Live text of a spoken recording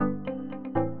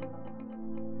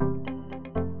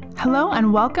Hello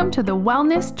and welcome to the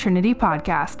Wellness Trinity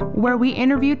podcast, where we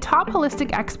interview top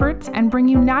holistic experts and bring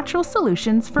you natural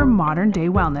solutions for modern day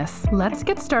wellness. Let's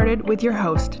get started with your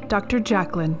host, Dr.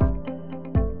 Jacqueline.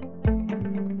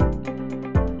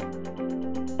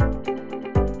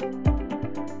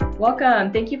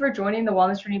 Welcome. Thank you for joining the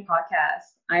Wellness Trinity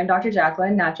podcast. I am Dr.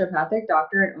 Jacqueline, naturopathic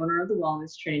doctor and owner of the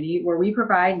Wellness Trinity, where we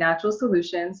provide natural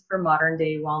solutions for modern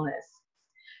day wellness.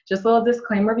 Just a little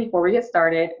disclaimer before we get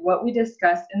started, what we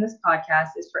discuss in this podcast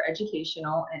is for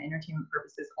educational and entertainment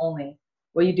purposes only.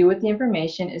 What you do with the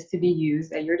information is to be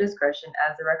used at your discretion,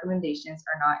 as the recommendations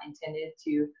are not intended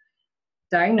to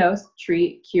diagnose,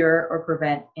 treat, cure, or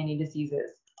prevent any diseases.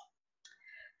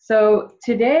 So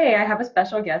today I have a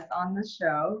special guest on the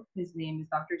show. His name is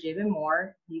Dr.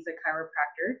 Jaban. He's a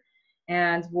chiropractor,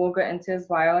 and we'll get into his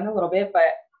bio in a little bit, but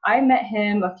I met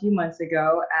him a few months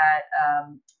ago at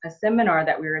a seminar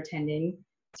that we were attending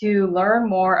to learn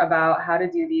more about how to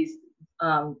do these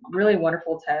really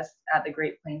wonderful tests at the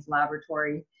Great Plains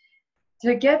Laboratory.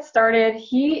 To get started,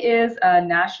 he is a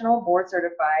national board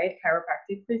certified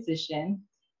chiropractic physician.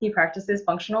 He practices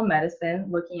functional medicine,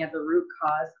 looking at the root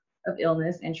cause of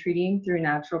illness and treating through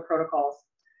natural protocols.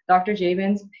 Dr.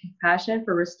 Jaban's passion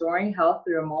for restoring health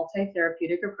through a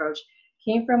multi-therapeutic approach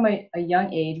came from a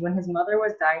young age when his mother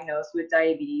was diagnosed with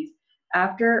diabetes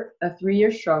after a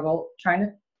 3-year struggle trying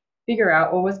to figure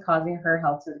out what was causing her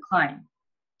health to decline.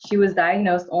 She was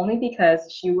diagnosed only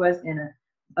because she was in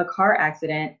a car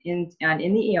accident, and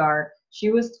in the ER,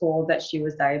 she was told that she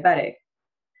was diabetic.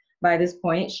 By this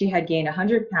point, she had gained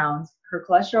 100 pounds, her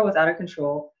cholesterol was out of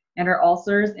control, and her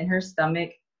ulcers in her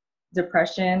stomach,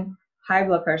 depression, high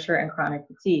blood pressure, and chronic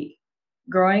fatigue.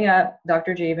 Growing up,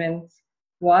 Dr. Jaban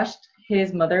watched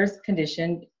his mother's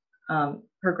condition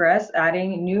progress,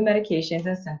 adding new medications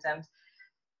and symptoms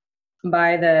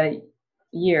by the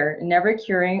year, never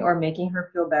curing or making her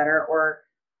feel better or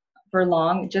for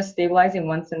long, just stabilizing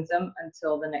one symptom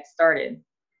until the next started.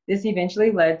 This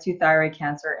eventually led to thyroid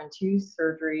cancer and 2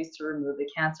 surgeries to remove the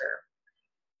cancer.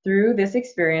 Through this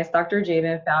experience, Dr.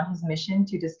 Jaban found his mission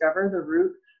to discover the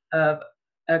root of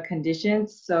a condition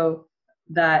so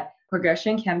that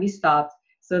progression can be stopped,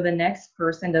 so the next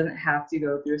person doesn't have to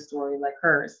go through a story like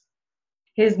hers.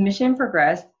 His mission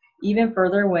progressed even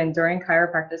further when, during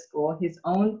chiropractic school, his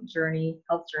own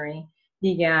health journey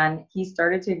began. He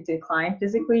started to decline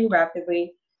physically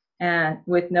rapidly and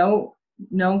with no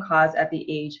known cause at the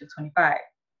age of 25.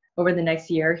 Over the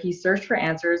next year, he searched for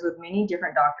answers with many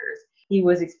different doctors. He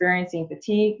was experiencing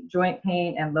fatigue, joint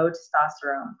pain, and low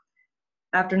testosterone.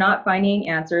 After not finding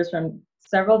answers from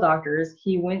several doctors,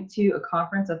 he went to a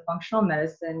conference of functional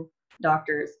medicine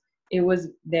doctors. It was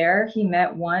there he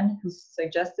met one who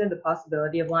suggested the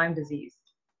possibility of Lyme disease.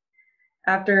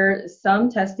 After some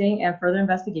testing and further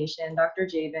investigation, Dr.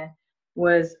 Jaban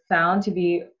was found to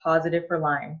be positive for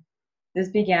Lyme. This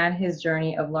began his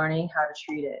journey of learning how to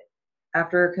treat it.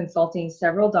 After consulting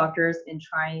several doctors and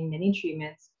trying many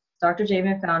treatments, Dr.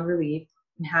 Jaban found relief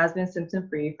and has been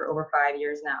symptom-free for over 5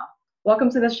 years now. Welcome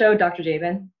to the show, Dr.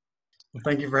 Jaban. Well,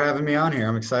 thank you for having me on here.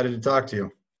 I'm excited to talk to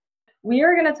you. We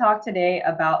are going to talk today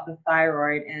about the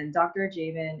thyroid, and Dr.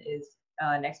 Jaban is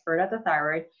an expert at the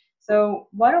thyroid. So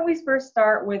why don't we first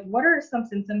start with, what are some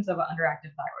symptoms of an underactive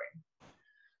thyroid?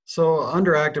 So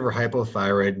underactive or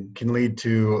hypothyroid can lead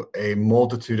to a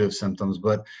multitude of symptoms,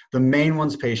 but the main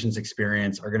ones patients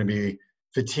experience are going to be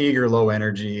fatigue or low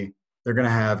energy. They're going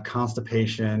to have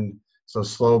constipation, so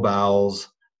slow bowels.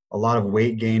 A lot of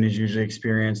weight gain is usually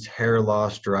experienced, hair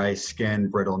loss, dry skin,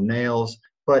 brittle nails,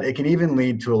 but it can even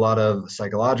lead to a lot of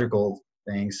psychological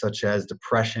things such as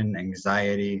depression,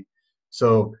 anxiety.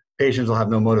 So patients will have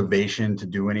no motivation to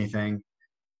do anything.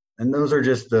 And those are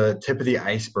just the tip of the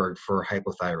iceberg for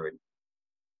hypothyroid.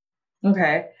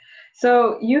 Okay.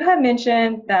 So you had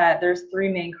mentioned that there's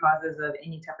 3 main causes of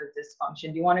any type of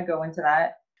dysfunction. Do you want to go into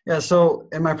that? Yeah, so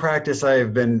in my practice,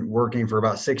 I've been working for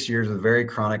about 6 years with very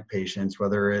chronic patients,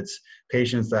 whether it's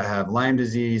patients that have Lyme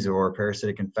disease or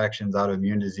parasitic infections,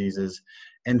 autoimmune diseases.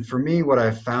 And for me, what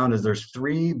I've found is there's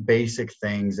 3 basic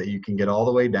things that you can get all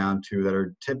the way down to that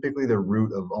are typically the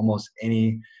root of almost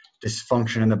any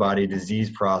dysfunction in the body,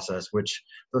 disease process, which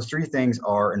those 3 things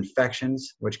are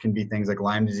infections, which can be things like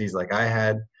Lyme disease like I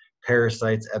had,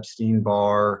 parasites,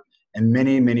 Epstein-Barr, and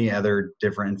many, many other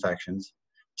different infections.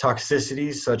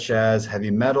 Toxicities such as heavy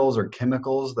metals or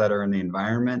chemicals that are in the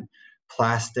environment,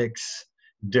 plastics,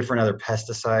 different other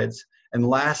pesticides, and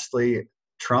lastly,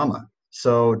 trauma.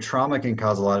 So trauma can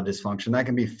cause a lot of dysfunction. That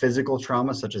can be physical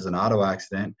trauma, such as an auto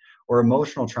accident, or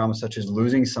emotional trauma, such as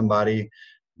losing somebody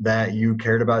that you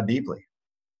cared about deeply.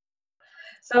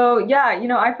 So yeah,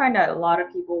 I find that a lot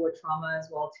of people with trauma as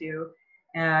well too.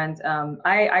 And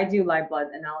I do live blood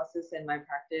analysis in my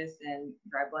practice and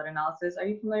dry blood analysis. Are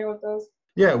you familiar with those?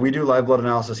 Yeah, we do live blood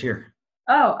analysis here.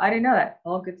 Oh, I didn't know that.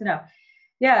 Well, good to know.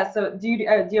 Yeah. So do you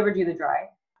ever do the dry?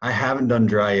 I haven't done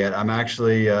dry yet. I'm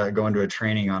actually going to a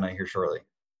training on it here shortly.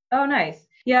 Oh, nice.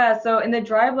 Yeah. So in the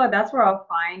dry blood, that's where I'll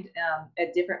find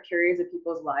at different periods of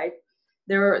people's life,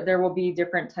 there will be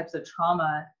different types of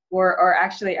trauma, or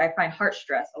actually, I find heart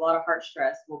stress. A lot of heart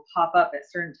stress will pop up at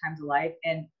certain times of life,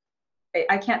 and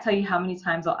I can't tell you how many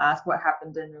times I'll ask what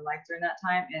happened in their life during that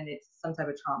time, and it's some type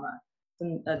of trauma,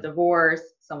 a divorce,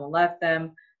 someone left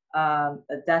them, a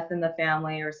death in the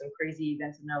family, or some crazy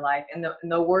events in their life. And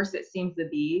the worse it seems to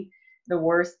be, the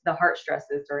worse the heart stress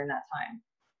is during that time.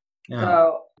 Yeah.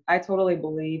 So I totally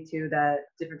believe too that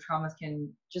different traumas can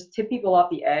just tip people off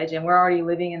the edge, and we're already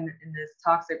living in this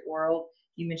toxic world.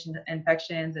 You mentioned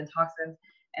infections and toxins,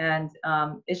 and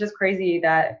it's just crazy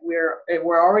that we're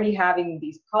already having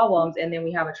these problems, and then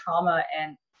we have a trauma,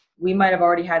 and we might have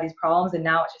already had these problems, and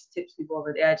now it just tips people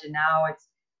over the edge, and now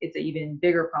it's an even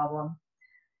bigger problem.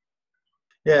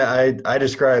 Yeah, I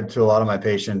describe to a lot of my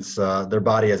patients their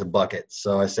body as a bucket.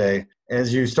 So I say,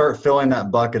 as you start filling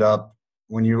that bucket up,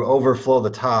 when you overflow the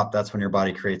top, that's when your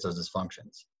body creates those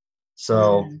dysfunctions.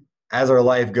 So as our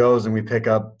life goes and we pick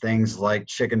up things like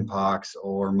chicken pox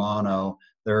or mono,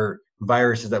 they're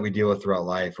viruses that we deal with throughout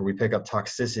life, or we pick up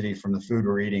toxicity from the food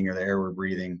we're eating or the air we're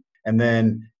breathing. And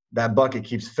then that bucket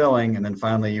keeps filling. And then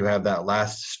finally you have that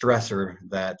last stressor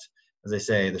that, as they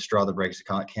say, the straw that breaks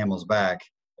the camel's back.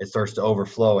 It starts to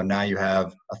overflow, and now you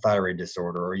have a thyroid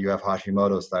disorder, or you have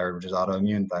Hashimoto's thyroid, which is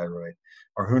autoimmune thyroid,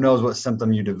 or who knows what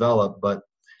symptom you develop, but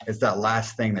it's that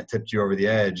last thing that tipped you over the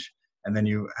edge. And then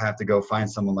you have to go find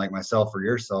someone like myself or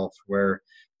yourself where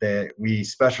we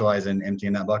specialize in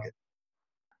emptying that bucket.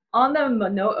 On the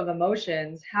note of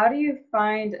emotions, how do you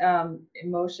find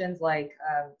emotions like,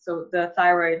 so the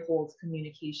thyroid holds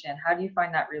communication. How do you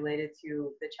find that related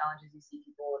to the challenges you see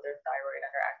people with their thyroid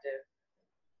underactive?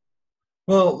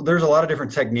 Well, there's a lot of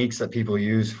different techniques that people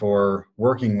use for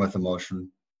working with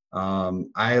emotion.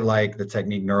 I like the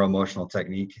technique neuroemotional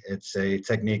technique. It's a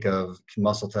technique of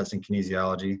muscle testing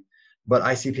kinesiology, but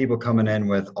I see people coming in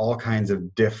with all kinds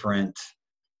of different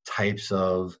types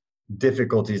of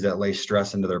difficulties that lay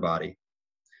stress into their body.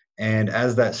 And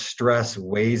as that stress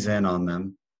weighs in on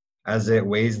them, as it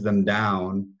weighs them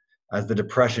down, as the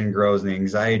depression grows and the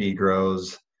anxiety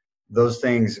grows, those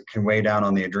things can weigh down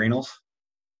on the adrenals.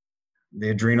 The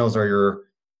adrenals are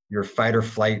your fight or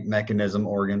flight mechanism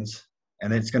organs,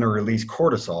 and it's going to release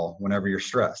cortisol whenever you're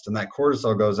stressed. And that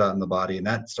cortisol goes out in the body, and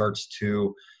that starts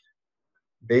to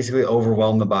basically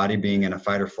overwhelm the body being in a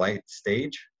fight or flight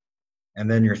stage. And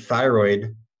then your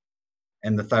thyroid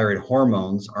and the thyroid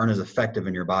hormones aren't as effective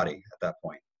in your body at that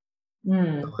point.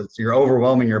 So you're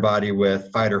overwhelming your body with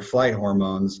fight or flight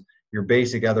hormones. Your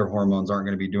basic other hormones aren't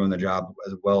going to be doing the job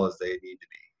as well as they need to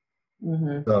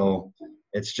be. So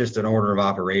it's just an order of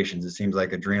operations. It seems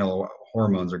like adrenal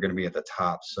hormones are going to be at the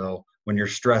top. So when you're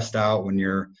stressed out, when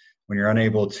you're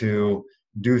unable to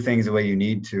do things the way you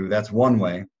need to, that's one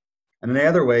way. And then the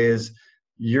other way is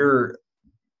your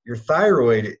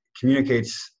thyroid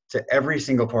communicates to every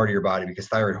single part of your body, because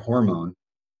thyroid hormone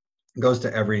goes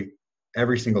to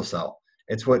every single cell.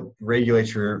 It's what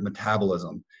regulates your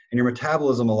metabolism. And your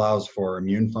metabolism allows for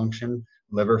immune function,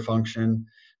 liver function,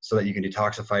 so that you can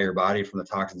detoxify your body from the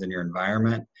toxins in your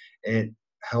environment. It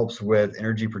helps with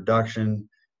energy production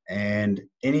and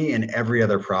any and every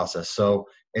other process. So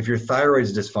if your thyroid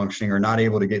is dysfunctioning or not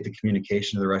able to get the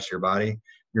communication to the rest of your body,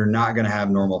 you're not going to have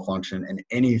normal function and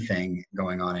anything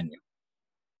going on in you.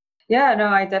 Yeah, no,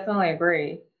 I definitely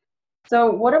agree.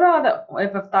 So what about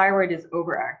if a thyroid is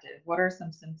overactive? What are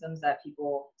some symptoms that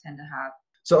people tend to have?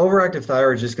 So overactive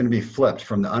thyroid is just going to be flipped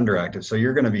from the underactive. So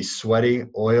you're going to be sweaty,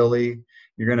 oily.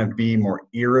 You're going to be more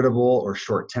irritable or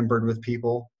short-tempered with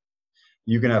people.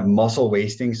 You can have muscle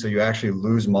wasting, so you actually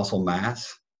lose muscle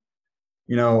mass.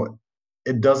 You know,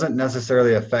 it doesn't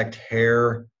necessarily affect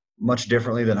hair much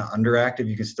differently than underactive.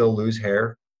 You can still lose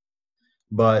hair.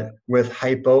 But with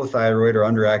hypothyroid or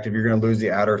underactive, you're going to lose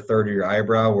the outer third of your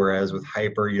eyebrow, whereas with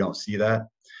hyper, you don't see that.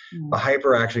 But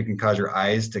hyper actually can cause your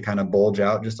eyes to kind of bulge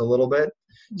out just a little bit.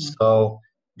 So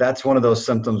that's one of those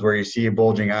symptoms where you see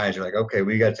bulging eyes. You're like, okay,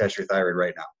 we got to test your thyroid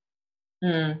right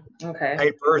now. Okay.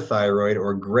 Hyperthyroid,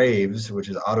 or Graves, which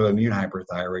is autoimmune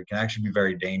hyperthyroid, can actually be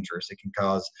very dangerous. It can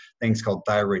cause things called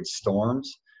thyroid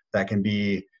storms that can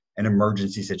be an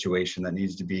emergency situation that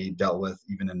needs to be dealt with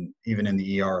even in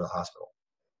the ER or the hospital.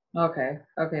 Okay,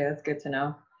 that's good to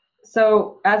know.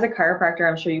 So as a chiropractor,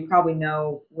 I'm sure you probably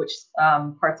know which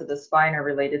parts of the spine are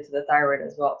related to the thyroid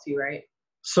as well too, right?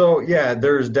 So yeah,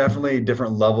 there's definitely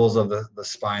different levels of the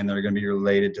spine that are going to be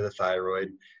related to the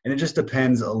thyroid. And it just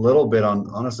depends a little bit on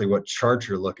honestly what chart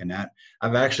you're looking at.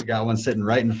 I've actually got one sitting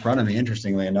right in front of me,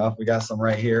 interestingly enough. We got some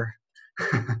right here.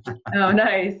 Oh,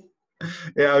 nice.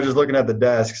 Yeah, I was just looking at the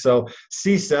desk. So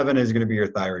C7 is going to be your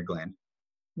thyroid gland.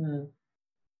 Hmm.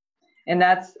 And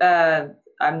that's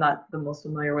I'm not the most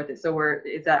familiar with it. So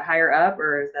is that higher up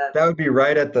or is that That would be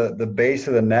right at the base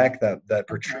of the neck, that okay?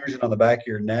 protrusion on the back of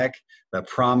your neck, that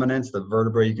prominence, the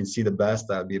vertebrae you can see the best,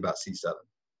 that would be about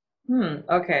C7.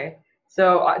 Okay.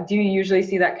 So do you usually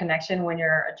see that connection when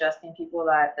you're adjusting people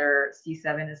that their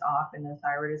C7 is off and their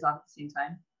thyroid is off at the same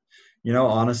time?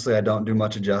 Honestly, I don't do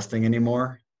much adjusting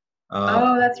anymore.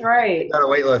 Oh, that's I right. got a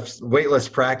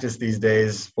waitlist practice these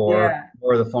days for Yeah.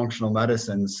 more of the functional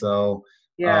medicine. So uh,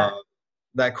 Yeah.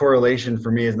 that correlation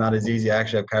for me is not as easy. I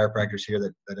actually have chiropractors here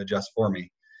that adjust for me.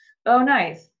 Oh,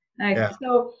 nice. Nice. Yeah.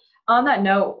 So on that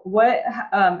note,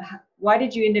 why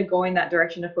did you end up going that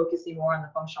direction of focusing more on the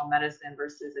functional medicine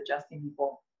versus adjusting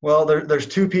people? Well, there's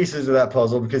two pieces of that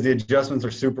puzzle because the adjustments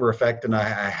are super effective, and I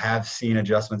have seen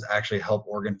adjustments actually help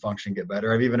organ function get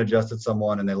better. I've even adjusted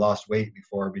someone and they lost weight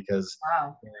before because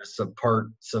Wow. there's some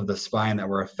parts of the spine that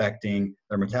were affecting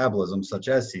their metabolism, such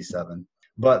as C7.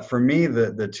 But for me,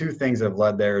 the two things that have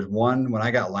led there is one, when I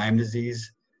got Lyme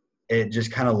disease, it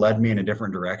just kind of led me in a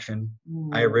different direction.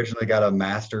 I Mm. originally got a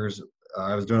master's.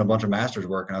 I was doing a bunch of master's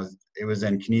work, and it was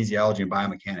in kinesiology and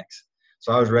biomechanics.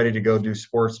 So I was ready to go do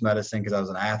sports medicine because I was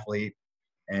an athlete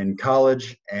in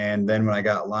college. And then when I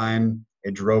got Lyme,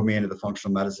 it drove me into the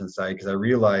functional medicine side because I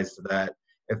realized that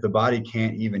if the body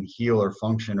can't even heal or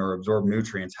function or absorb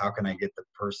nutrients, how can I get the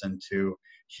person to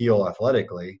heal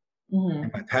athletically? And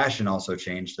Mhm. my passion also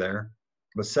changed there.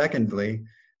 But secondly,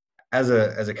 as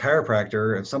a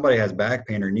chiropractor, if somebody has back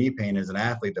pain or knee pain as an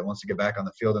athlete that wants to get back on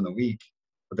the field in the week,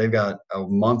 but they've got a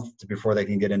month before they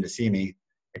can get in to see me,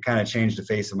 it kind of changed the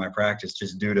face of my practice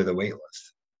just due to the wait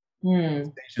list.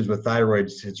 Mm. Patients with thyroid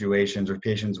situations or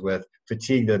patients with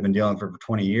fatigue that have been dealing for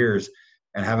 20 years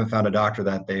and haven't found a doctor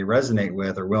that they resonate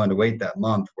with or willing to wait that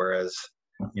month. Whereas,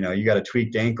 you got a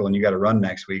tweaked ankle and you got to run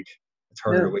next week. It's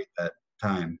harder to Ugh. wait that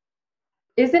time.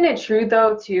 Isn't it true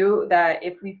though too that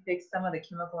if we fix some of the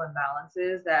chemical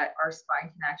imbalances, that our spine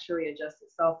can actually adjust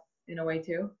itself in a way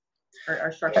too? Or our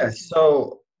Yeah. structures can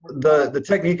So work well? the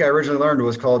technique I originally learned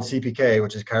was called CPK,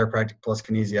 which is chiropractic plus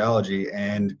kinesiology.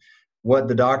 And what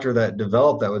the doctor that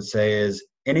developed that would say is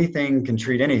anything can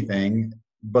treat anything,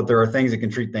 but there are things that can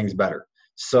treat things better.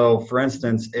 So, for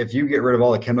instance, if you get rid of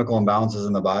all the chemical imbalances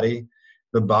in the body,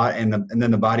 and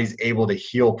then the body's able to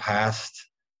heal past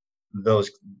those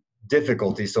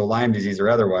difficulties, so Lyme disease or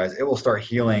otherwise, it will start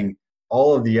healing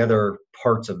all of the other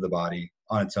parts of the body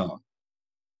on its own.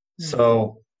 Hmm.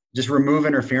 So just remove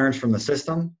interference from the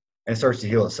system and it starts to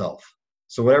heal itself.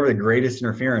 So whatever the greatest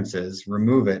interference is,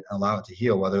 remove it and allow it to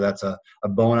heal, whether that's a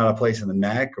bone out of place in the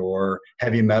neck or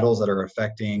heavy metals that are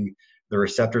affecting the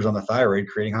receptors on the thyroid,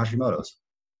 creating Hashimoto's.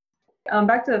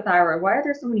 Back to the thyroid. Why are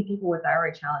there so many people with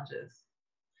thyroid challenges?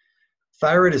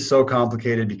 Thyroid is so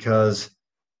complicated because,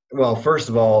 well, first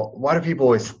of all, why do people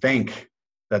always think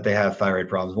that they have thyroid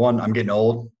problems? One, I'm getting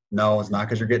old. No, it's not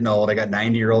because you're getting old. I got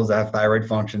 90-year-olds that have thyroid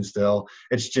function still.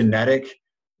 It's genetic.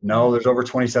 No, Mm. there's over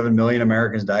 27 million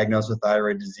Americans diagnosed with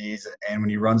thyroid disease. And when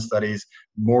you run studies,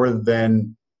 more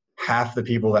than half the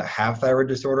people that have thyroid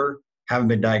disorder haven't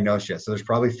been diagnosed yet. So there's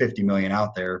probably 50 million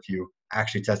out there if you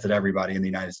actually tested everybody in the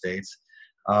United States.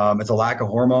 It's a lack of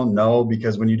hormone. No,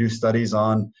 because when you do studies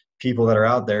on people that are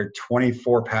out there,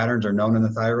 24 patterns are known in the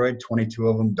thyroid, 22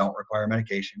 of them don't require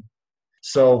medication.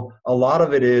 So a lot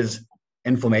of it is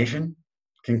inflammation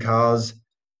can cause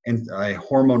a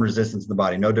hormone resistance in the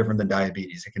body, no different than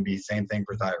diabetes. It can be the same thing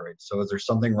for thyroid. So is there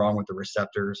something wrong with the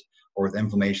receptors or with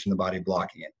inflammation in the body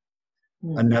blocking it?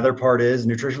 Mm. Another part is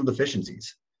nutritional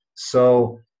deficiencies.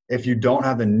 So if you don't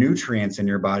have the nutrients in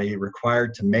your body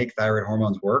required to make thyroid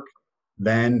hormones work,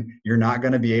 then you're not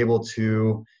going to be able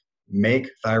to make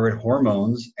thyroid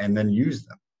hormones and then use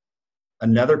them.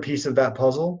 Another piece of that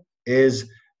puzzle is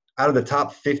out of the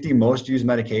top 50 most used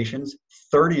medications,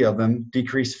 30 of them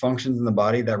decrease functions in the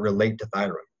body that relate to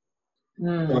thyroid. So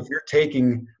if Mm. you're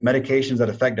taking medications that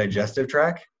affect digestive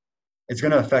tract, it's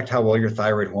going to affect how well your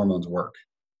thyroid hormones work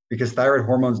because thyroid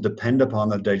hormones depend upon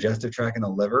the digestive tract and the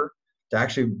liver to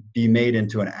actually be made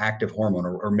into an active hormone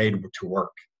or made to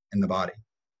work in the body. Okay.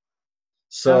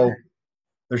 So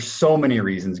there's so many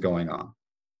reasons going on.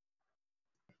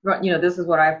 But, this is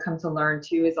what I've come to learn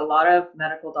too, is a lot of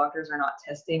medical doctors are not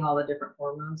testing all the different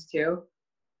hormones too.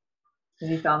 Have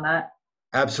you found that?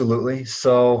 Absolutely.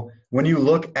 So when you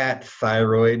look at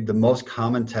thyroid, the most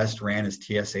common test ran is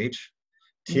TSH.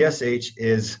 TSH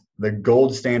is the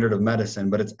gold standard of medicine,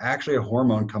 but it's actually a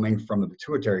hormone coming from the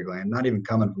pituitary gland, not even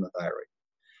coming from the thyroid.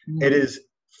 It is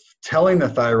telling the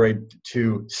thyroid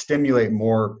to stimulate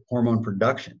more hormone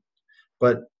production,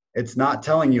 but it's not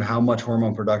telling you how much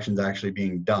hormone production is actually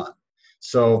being done.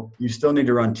 So you still need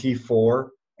to run T4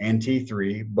 and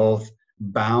T3, both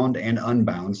bound and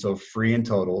unbound, so free and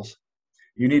totals.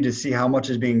 You need to see how much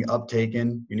is being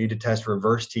uptaken. You need to test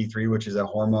reverse T3, which is a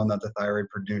hormone that the thyroid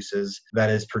produces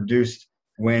that is produced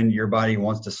when your body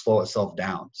wants to slow itself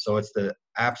down. So it's the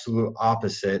absolute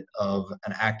opposite of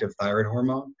an active thyroid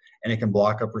hormone, and it can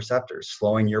block up receptors,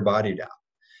 slowing your body down.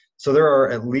 So there are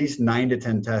at least 9 to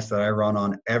 10 tests that I run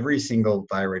on every single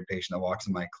thyroid patient that walks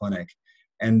in my clinic.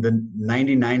 And the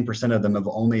 99% of them have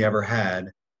only ever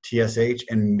had TSH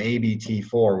and maybe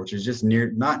T4, which is just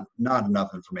not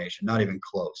enough information, not even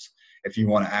close, if you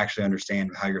want to actually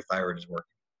understand how your thyroid is working.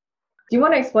 Do you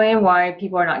want to explain why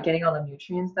people are not getting all the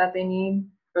nutrients that they need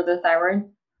for the thyroid?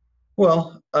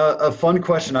 Well, a fun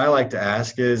question I like to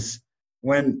ask is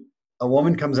when a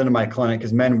woman comes into my clinic,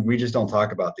 because men, we just don't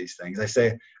talk about these things. I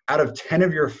say, out of 10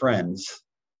 of your friends,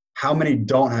 how many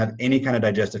don't have any kind of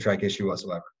digestive tract issue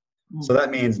whatsoever? So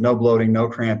that means no bloating, no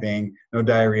cramping, no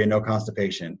diarrhea, no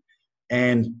constipation.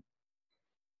 And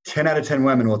 10 out of 10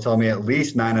 women will tell me at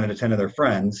least 9 out of 10 of their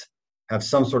friends have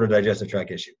some sort of digestive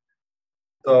tract issue.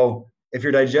 So if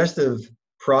your digestive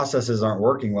processes aren't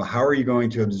working well, how are you going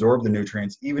to absorb the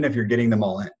nutrients, even if you're getting them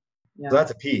all in? Yeah. So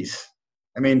that's a piece.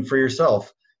 I mean, for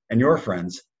yourself and your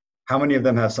friends, how many of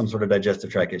them have some sort of digestive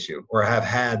tract issue or have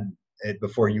had it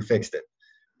before you fixed it?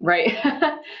 Right.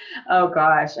 Oh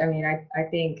gosh. I mean, I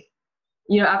think,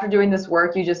 after doing this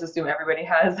work, you just assume everybody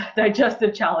has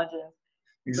digestive challenges.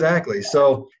 Exactly.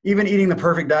 So even eating the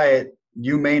perfect diet,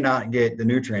 you may not get the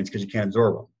nutrients because you can't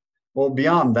absorb them. Well,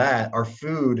 beyond that, our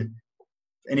food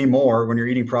anymore, when you're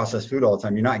eating processed food all the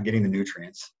time, you're not getting the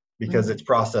nutrients because it's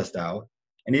processed out.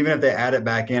 And even if they add it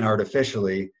back in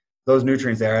artificially, those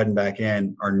nutrients they're adding back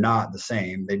in are not the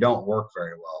same. They don't work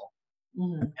very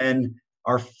well. And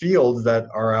our fields that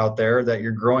are out there that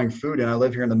you're growing food in, I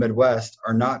live here in the Midwest,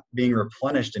 are not being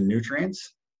replenished in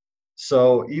nutrients.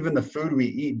 So even the food we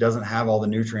eat doesn't have all the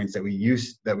nutrients that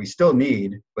we still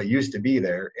need, but used to be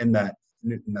there in that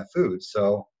food.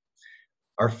 So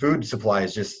our food supply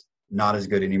is just not as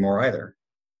good anymore either.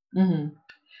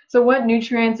 So what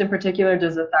nutrients in particular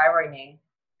does the thyroid need?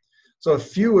 So a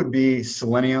few would be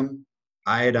selenium,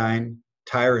 iodine,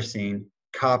 tyrosine,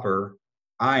 copper,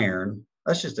 iron.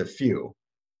 That's just a few.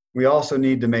 We also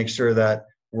need to make sure that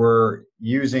we're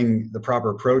using the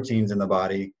proper proteins in the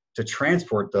body to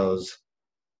transport those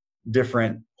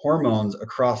different hormones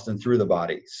across and through the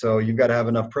body. So you've got to have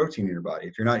enough protein in your body.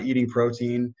 If you're not eating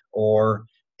protein, or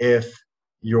if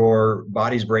your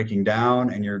body's breaking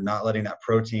down and you're not letting that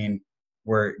protein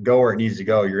where it needs to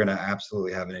go, you're going to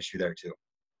absolutely have an issue there too.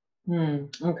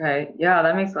 Okay. Yeah,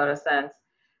 that makes a lot of sense.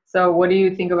 So what do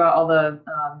you think about all the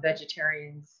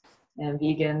vegetarians and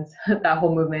vegans, that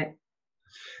whole movement?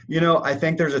 I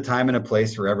think there's a time and a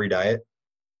place for every diet.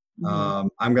 I'm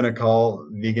going to call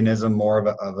veganism more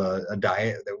of a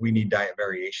diet that we need diet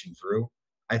variation through.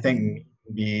 I think meat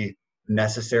can be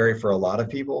necessary for a lot of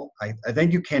people. I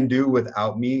think you can do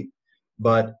without meat,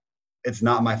 but it's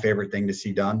not my favorite thing to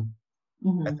see done.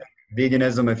 I think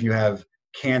veganism, if you have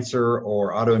cancer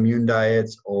or autoimmune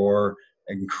diets or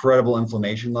incredible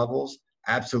inflammation levels,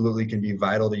 absolutely can be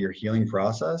vital to your healing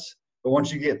process. But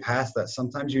once you get past that,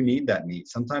 sometimes you need that meat.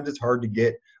 Sometimes it's hard to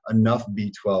get enough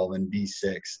B12 and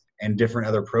B6 and different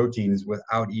other proteins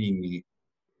without eating meat.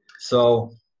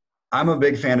 So I'm a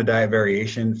big fan of diet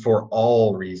variation for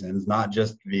all reasons, not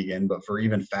just vegan, but for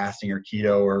even fasting or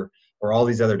keto or all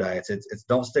these other diets. It's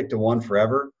don't stick to one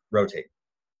forever, rotate.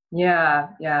 Yeah.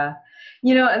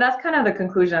 And that's kind of the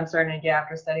conclusion I'm starting to get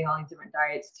after studying all these different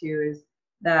diets too, is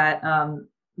that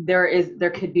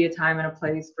there could be a time and a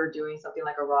place for doing something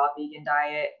like a raw vegan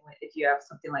diet if you have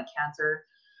something like cancer.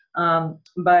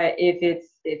 But if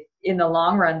in the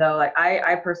long run though, like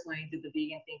I personally did the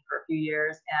vegan thing for a few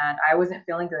years and I wasn't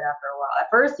feeling good after a while. At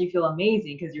first you feel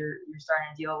amazing because you're starting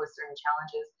to deal with certain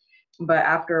challenges. But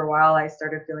after a while I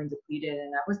started feeling depleted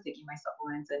and I was taking my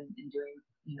supplements and doing,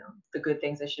 the good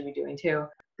things I should be doing too.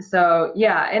 So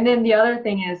yeah. And then the other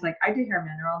thing is like I do hair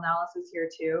mineral analysis here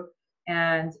too.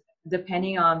 And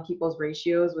depending on people's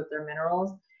ratios with their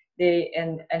minerals,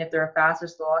 and if they're a fast or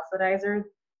slow oxidizer,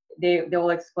 they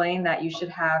will explain that you should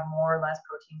have more or less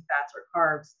protein, fats, or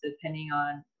carbs depending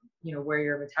on where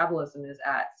your metabolism is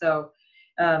at. So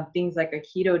things like a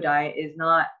keto diet is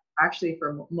not actually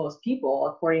for most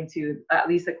people, at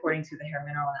least according to the hair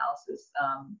mineral analysis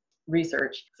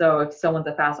research. So if someone's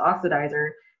a fast oxidizer,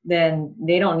 then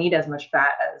they don't need as much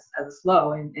fat as a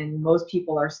slow, and most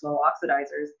people are slow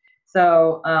oxidizers.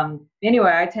 So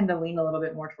anyway, I tend to lean a little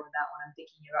bit more toward that when I'm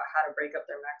thinking about how to break up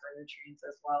their macronutrients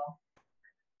as well.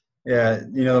 Yeah,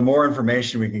 the more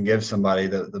information we can give somebody,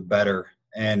 the better.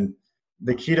 And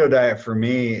the keto diet for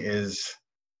me is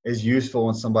useful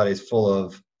when somebody's full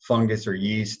of fungus or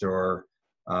yeast, or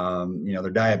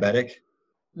they're diabetic.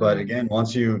 But again,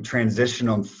 once you transition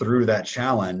them through that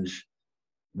challenge,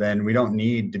 then we don't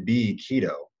need to be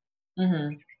keto. Yeah.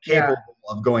 Capable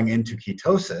of going into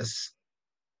ketosis,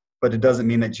 but it doesn't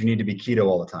mean that you need to be keto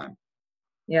all the time.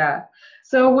 Yeah.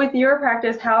 So with your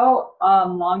practice, how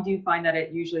long do you find that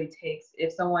it usually takes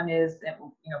if someone is,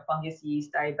 fungus,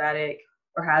 yeast, diabetic,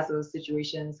 or has those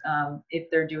situations? If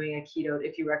they're doing a keto,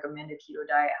 if you recommend a keto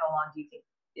diet, how long do you think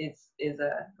is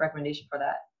a recommendation for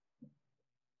that?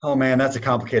 Oh man, that's a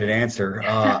complicated answer.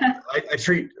 I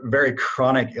treat very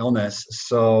chronic illness,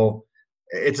 so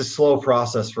it's a slow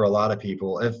process for a lot of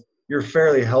people. If you're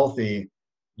fairly healthy,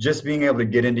 just being able to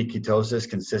get into ketosis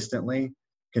consistently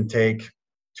can take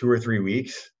 2 or 3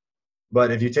 weeks. But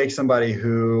if you take somebody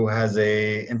who has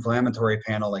a inflammatory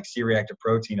panel like C-reactive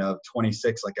protein of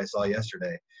 26, like I saw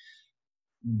yesterday,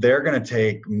 they're going to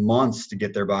take months to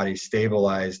get their body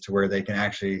stabilized to where they can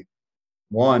actually,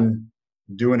 one,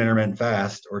 do an intermittent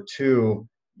fast, or two,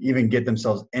 even get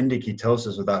themselves into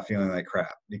ketosis without feeling like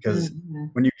crap. Because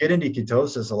when you get into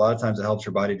ketosis, a lot of times it helps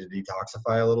your body to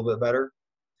detoxify a little bit better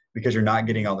because you're not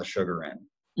getting all the sugar in.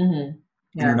 And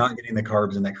you're not getting the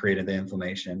carbs in that created the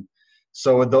inflammation.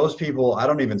 So with those people, I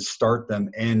don't even start them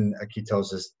in a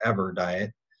ketosis ever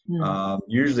diet.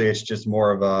 Usually it's just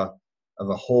more of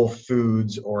a whole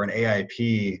foods or an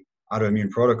AIP, autoimmune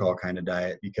protocol kind of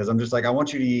diet, because I'm just like, I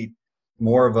want you to eat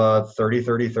more of a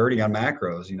 30-30-30 on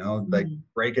macros, like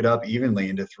break it up evenly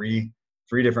into three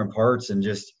different parts and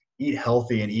just eat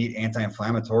healthy and eat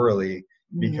anti-inflammatorily,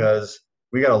 because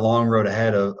we got a long road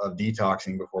ahead of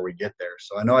detoxing before we get there.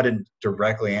 So I know I didn't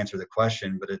directly answer the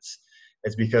question, but it's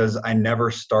because I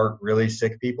never start really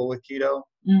sick people with keto.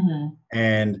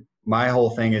 And my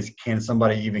whole thing is, can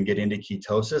somebody even get into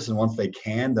ketosis? And once they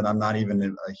can, then I'm not even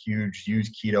a huge use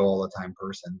keto all the time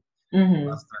person.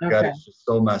 Unless their gut is just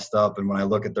so messed up, and when I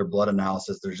look at their blood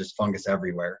analysis, there's just fungus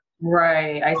everywhere.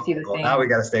 Right, I see the same. Now we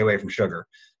got to stay away from sugar.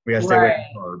 We got to stay away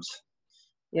from carbs.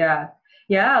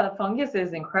 Yeah, the fungus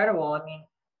is incredible. I mean,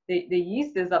 the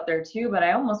yeast is up there too, but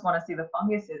I almost want to see the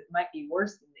fungus. It might be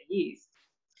worse than the yeast.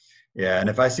 Yeah, and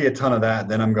if I see a ton of that,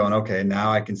 then I'm going, okay,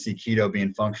 now I can see keto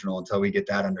being functional until we get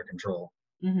that under control.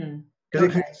 Because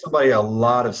it can give somebody a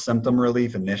lot of symptom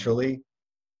relief initially.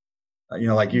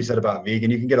 Like you said about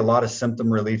vegan, you can get a lot of symptom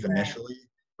relief initially,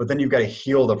 but then you've got to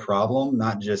heal the problem,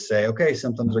 not just say, okay,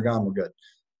 symptoms are gone, we're good.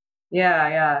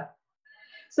 Yeah.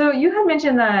 So you had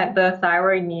mentioned that the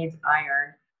thyroid needs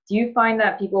iron. Do you find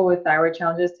that people with thyroid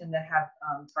challenges tend to have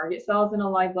target cells in a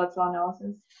live blood cell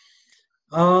analysis?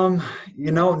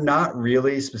 Not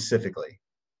really specifically,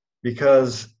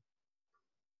 because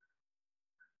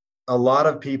a lot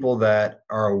of people that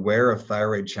are aware of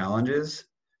thyroid challenges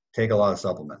take a lot of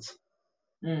supplements.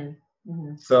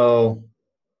 So,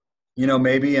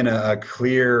 maybe in a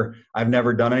clear, I've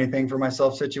never done anything for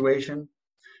myself situation,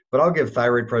 but I'll give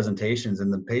thyroid presentations,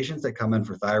 and the patients that come in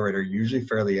for thyroid are usually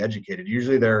fairly educated.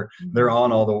 Usually they're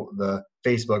on all the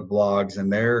Facebook blogs,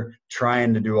 and they're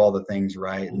trying to do all the things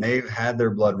right. And they've had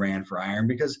their blood ran for iron,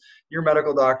 because your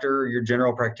medical doctor, your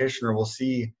general practitioner will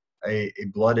see a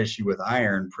blood issue with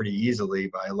iron pretty easily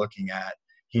by looking at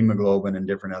hemoglobin and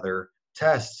different other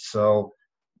tests. So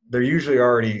they're usually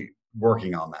already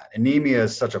working on that. Anemia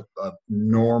is such a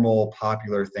normal,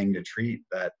 popular thing to treat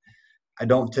that I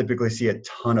don't typically see a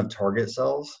ton of target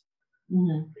cells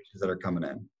that are coming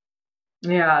in.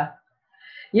 Yeah,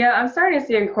 I'm starting to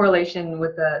see a correlation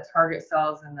with the target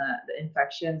cells and the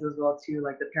infections as well too,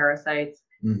 like the parasites,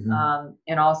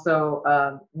 and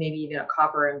also maybe even a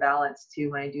copper imbalance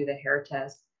too when I do the hair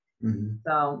test.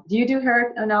 So do you do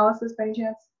hair analysis by any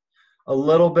chance? A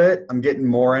little bit. I'm getting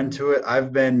more into it.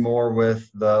 I've been more with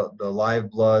the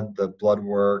live blood, the blood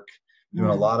work,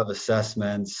 doing a lot of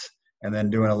assessments, and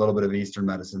then doing a little bit of Eastern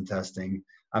medicine testing.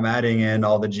 I'm adding in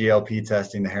all the GLP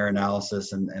testing, the hair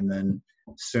analysis, and then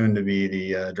soon to be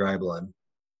the dry blood.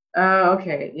 Oh,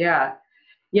 okay. Yeah,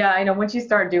 I know once you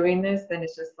start doing this, then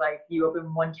it's just like you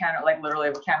open one can of, like literally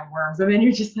a can of worms, and then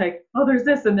you're just like, oh, there's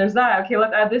this and there's that. Okay,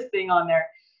 let's add this thing on there.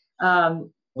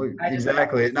 Well,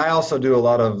 exactly. And I also do a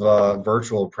lot of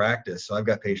virtual practice. So I've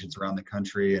got patients around the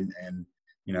country and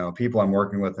people I'm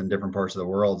working with in different parts of the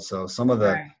world. So some of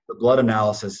the blood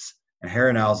analysis and hair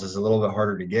analysis is a little bit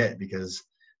harder to get, because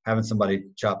having somebody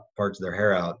chop parts of their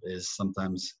hair out is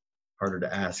sometimes harder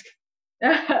to ask.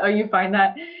 Oh, you find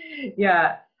that?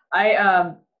 Yeah.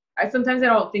 I sometimes I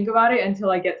don't think about it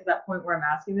until I get to that point where I'm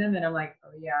asking them and I'm like,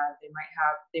 oh yeah,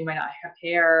 they might not have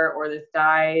hair or this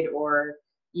dyed, or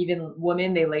even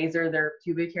women, they laser their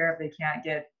pubic hair if they can't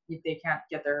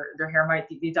get their hair might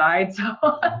be dyed. So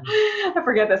I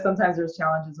forget that sometimes there's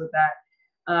challenges with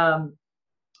that.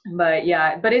 But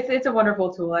yeah, but it's a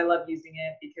wonderful tool. I love using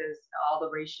it because all the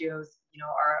ratios,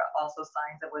 are also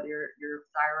signs of whether your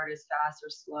thyroid is fast or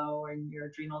slow, and your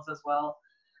adrenals as well.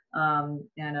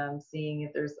 And seeing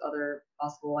if there's other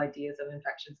possible ideas of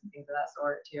infections and things of that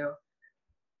sort too.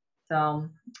 So,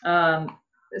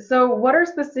 so what are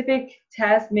specific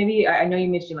tests? Maybe I know you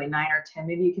mentioned like 9 or 10.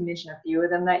 Maybe you can mention a few of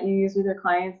them that you use with your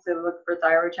clients to look for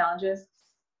thyroid challenges.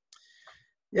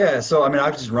 Yeah, so I mean,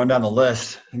 I've just run down the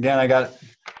list. Again, I got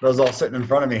those all sitting in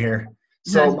front of me here.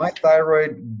 So my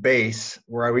thyroid base,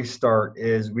 where we start,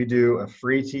 is we do a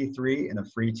free T3 and a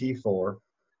free T4,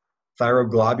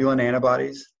 thyroglobulin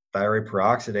antibodies, thyroid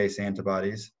peroxidase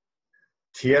antibodies,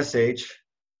 TSH,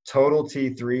 total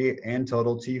T3 and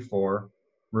total T4,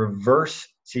 reverse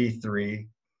T3,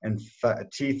 and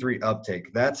T3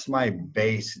 uptake. That's my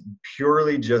base,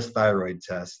 purely just thyroid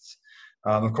tests.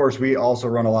 Of course, we also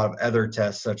run a lot of other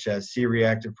tests such as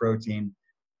C-reactive protein,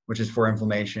 which is for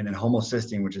inflammation, and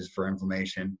homocysteine, which is for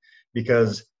inflammation,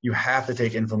 because you have to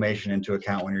take inflammation into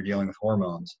account when you're dealing with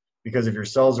hormones. Because if your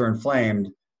cells are inflamed,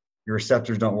 your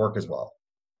receptors don't work as well.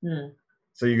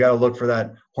 So you got to look for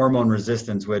that hormone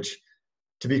resistance, which,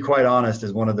 to be quite honest,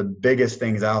 is one of the biggest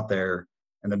things out there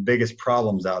and the biggest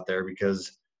problems out there,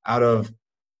 because out of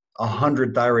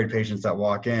 100 thyroid patients that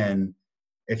walk in,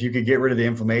 if you could get rid of the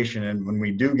inflammation, and when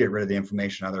we do get rid of the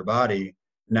inflammation out of their body,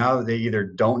 now they either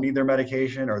don't need their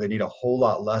medication or they need a whole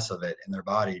lot less of it in their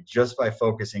body just by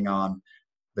focusing on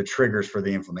the triggers for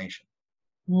the inflammation.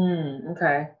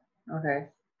 Okay.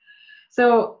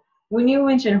 So when you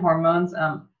mention hormones,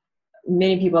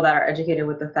 many people that are educated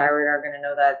with the thyroid are going to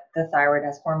know that the thyroid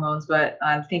has hormones, but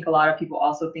I think a lot of people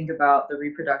also think about the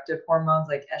reproductive hormones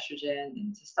like estrogen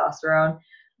and testosterone.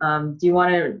 Do you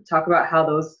want to talk about how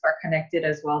those are connected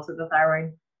as well to the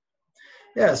thyroid?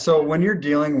 Yeah, so when you're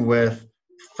dealing with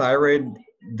thyroid,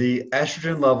 the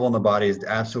estrogen level in the body is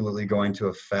absolutely going to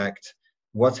affect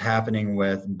what's happening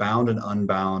with bound and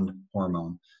unbound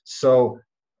hormone. So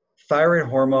thyroid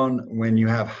hormone, when you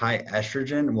have high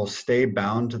estrogen, will stay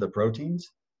bound to the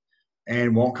proteins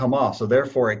and won't come off. So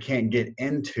therefore, it can't get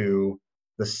into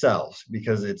the cells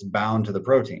because it's bound to the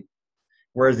protein.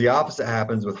 Whereas the opposite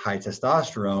happens with high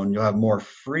testosterone. You'll have more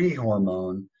free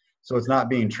hormone, so it's not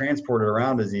being transported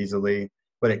around as easily,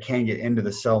 but it can get into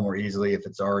the cell more easily if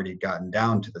it's already gotten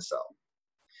down to the cell.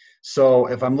 So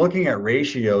if I'm looking at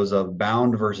ratios of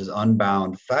bound versus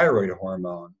unbound thyroid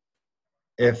hormone,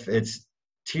 if it's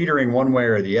teetering one way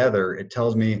or the other, it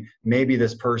tells me maybe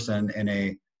this person in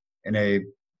a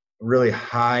really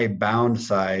high bound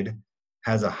side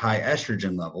has a high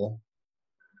estrogen level,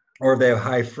 or if they have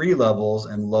high free levels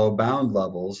and low bound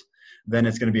levels, then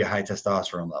it's going to be a high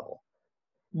testosterone level.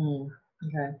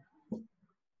 Okay.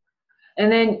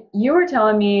 And then you were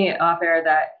telling me off air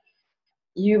that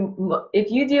if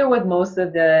you deal with most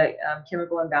of the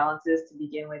chemical imbalances to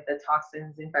begin with, the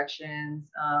toxins, infections,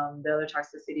 the other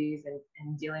toxicities,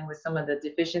 and dealing with some of the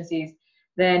deficiencies,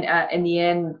 then in the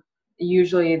end,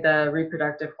 usually the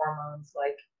reproductive hormones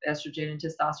like estrogen and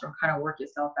testosterone kind of work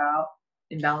itself out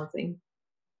in balancing.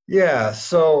 Yeah,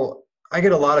 so I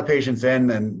get a lot of patients in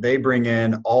and they bring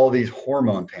in all these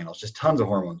hormone panels, just tons of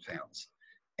hormone panels.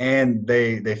 And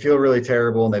they feel really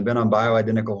terrible, and they've been on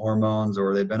bioidentical hormones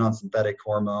or they've been on synthetic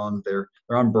hormones. They're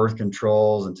on birth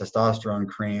controls and testosterone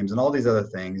creams and all these other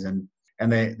things. And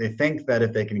they think that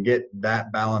if they can get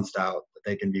that balanced out, that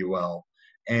they can be well.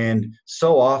 And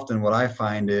so often what I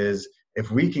find is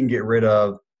if we can get rid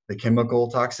of the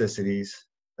chemical toxicities,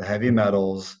 the heavy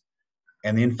metals,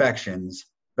 and the infections,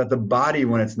 that the body,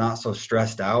 when it's not so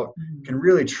stressed out, can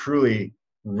really truly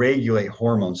regulate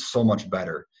hormones so much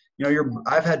better.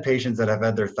 I've had patients that have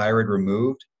had their thyroid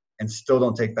removed and still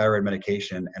don't take thyroid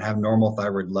medication and have normal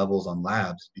thyroid levels on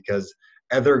labs because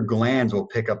other glands will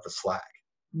pick up the slack.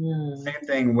 Same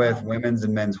thing with women's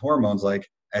and men's hormones like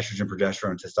estrogen,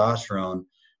 progesterone, testosterone.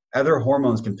 Other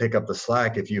hormones can pick up the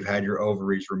slack if you've had your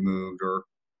ovaries removed or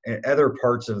other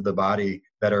parts of the body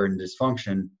that are in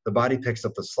dysfunction. The body picks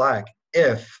up the slack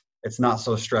if it's not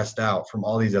so stressed out from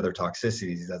all these other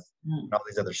toxicities, all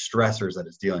these other stressors that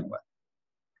it's dealing with.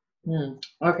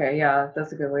 Okay, yeah,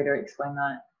 that's a good way to explain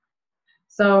that.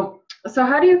 So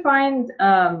how do you find,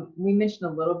 we mentioned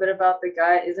a little bit about the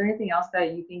gut. Is there anything else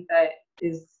that you think that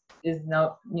is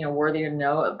worthy to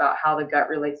know about how the gut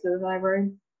relates to the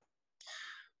thyroid?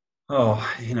 Oh,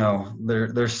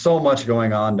 there's so much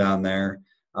going on down there.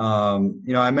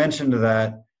 I mentioned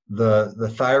that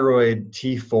the thyroid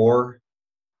T4,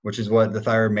 which is what the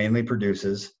thyroid mainly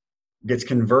produces, gets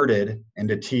converted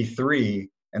into T3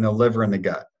 in the liver and the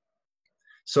gut.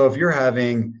 So if you're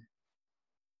having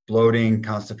bloating,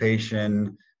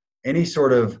 constipation, any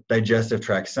sort of digestive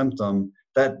tract symptom,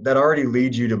 that already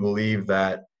leads you to believe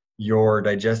that your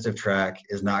digestive tract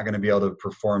is not going to be able to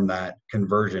perform that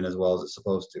conversion as well as it's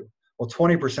supposed to. Well,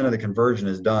 20% of the conversion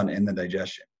is done in the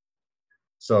digestion.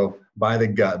 So by the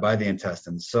gut, by the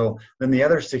intestines. So then the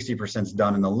other 60% is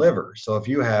done in the liver. So if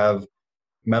you have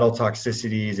metal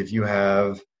toxicities, if you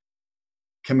have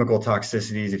chemical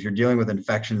toxicities, if you're dealing with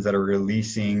infections that are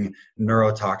releasing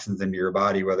neurotoxins into your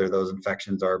body, whether those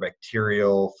infections are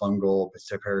bacterial, fungal,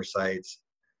 parasites,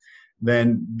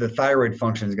 then the thyroid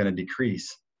function is going to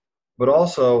decrease. But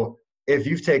also, if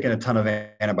you've taken a ton of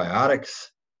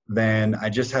antibiotics, then I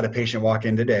just had a patient walk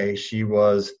in today. She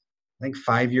was, I think,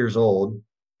 5 years old,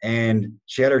 and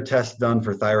she had her test done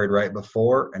for thyroid right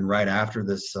before and right after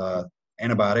this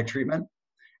antibiotic treatment.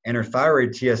 And her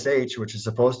thyroid TSH, which is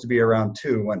supposed to be around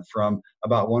 2, went from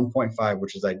about 1.5,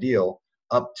 which is ideal,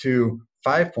 up to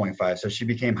 5.5. So she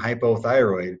became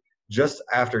hypothyroid just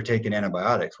after taking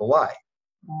antibiotics. Well, why?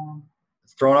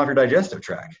 It's throwing off your digestive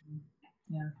tract.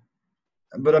 Yeah.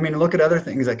 But I mean, look at other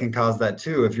things that can cause that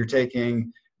too. If you're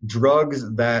taking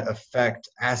drugs that affect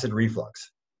acid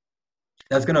reflux,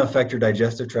 that's going to affect your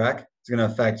digestive tract. It's going to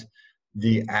affect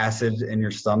the acid in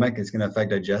your stomach. It's going to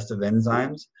affect digestive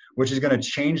enzymes, which is going to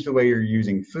change the way you're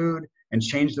using food and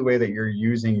change the way that you're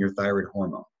using your thyroid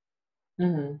hormone.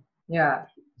 Mm-hmm. Yeah.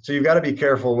 So you've got to be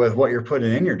careful with what you're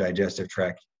putting in your digestive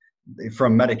tract,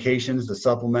 from medications to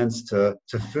supplements to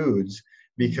foods,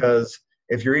 because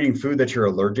if you're eating food that you're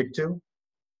allergic to,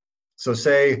 so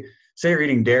say you're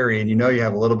eating dairy and you know you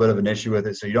have a little bit of an issue with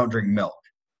it, so you don't drink milk,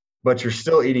 but you're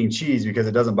still eating cheese because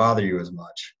it doesn't bother you as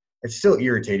much. It's still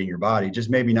irritating your body, just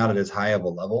maybe not at as high of a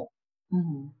level.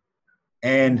 Mm-hmm.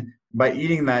 And by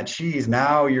eating that cheese,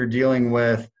 now you're dealing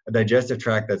with a digestive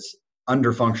tract that's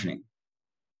under functioning,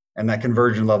 and that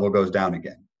conversion level goes down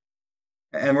again.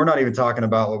 And we're not even talking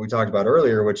about what we talked about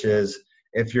earlier, which is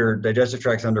if your digestive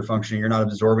tract's under functioning, you're not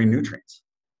absorbing nutrients.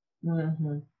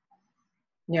 Mm-hmm.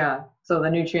 Yeah. So the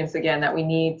nutrients, again, that we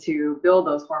need to build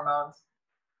those hormones.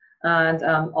 And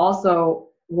also,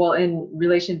 well, in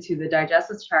relation to the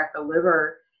digestive tract, the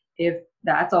liver, if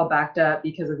that's all backed up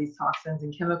because of these toxins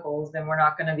and chemicals, then we're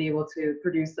not going to be able to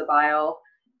produce the bile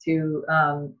to,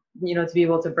 to be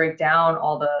able to break down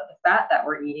all the fat that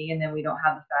we're eating. And then we don't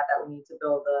have the fat that we need to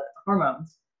build the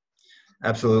hormones.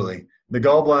 Absolutely. The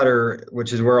gallbladder,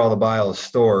 which is where all the bile is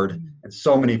stored, and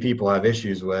so many people have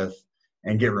issues with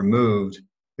and get removed,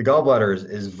 the gallbladder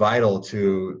is vital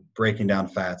to breaking down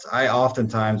fats. I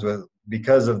oftentimes,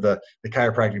 because of the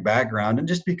chiropractic background and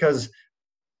just because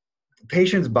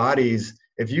patients' bodies,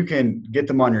 if you can get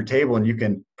them on your table and you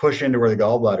can push into where the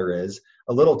gallbladder is,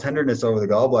 a little tenderness over the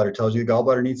gallbladder tells you the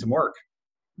gallbladder needs some work.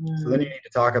 So then you need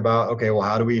to talk about, okay, well,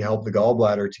 how do we help the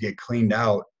gallbladder to get cleaned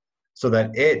out so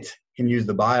that it can use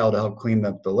the bile to help clean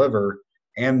up the liver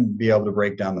and be able to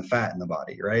break down the fat in the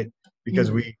body, right?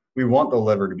 Because we want the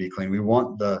liver to be clean. We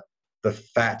want the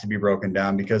fat to be broken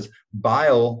down, because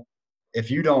bile,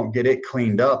 if you don't get it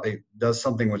cleaned up, it does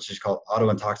something which is called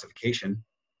autointoxication,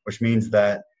 which means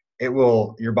that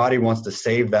your body wants to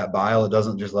save that bile. It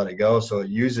doesn't just let it go. So it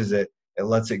uses it. It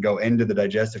lets it go into the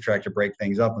digestive tract to break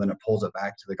things up, and then it pulls it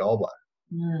back to the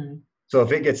gallbladder. So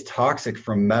if it gets toxic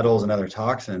from metals and other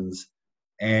toxins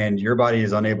and your body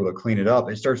is unable to clean it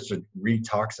up, it starts to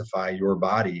retoxify your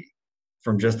body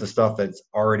from just the stuff that's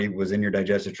already was in your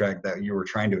digestive tract that you were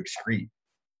trying to excrete.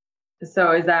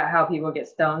 So is that how people get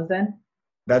stones then?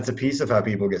 That's a piece of how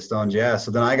people get stones, yeah.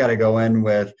 So then I got to go in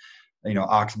with,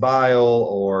 ox bile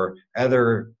or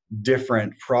other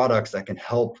different products that can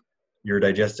help your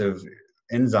digestive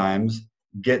enzymes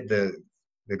get the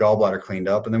gallbladder cleaned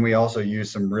up. And then we also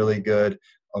use some really good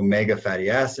omega fatty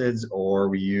acids, or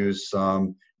we use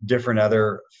some different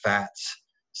other fats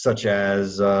such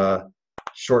as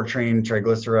short chain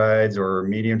triglycerides or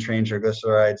medium chain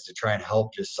triglycerides to try and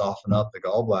help just soften up the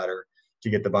gallbladder to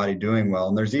get the body doing well.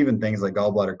 And there's even things like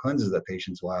gallbladder cleanses that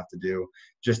patients will have to do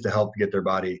just to help get their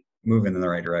body moving in the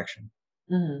right direction.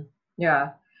 Mm-hmm. Yeah.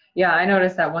 Yeah. I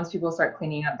noticed that once people start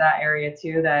cleaning up that area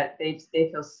too, that they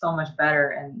feel so much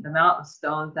better. And the amount of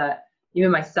stones that even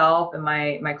myself and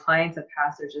my clients have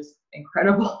passed are just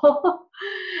incredible.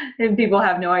 And people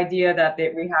have no idea that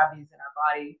we have these in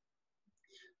our body.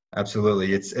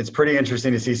 Absolutely. It's pretty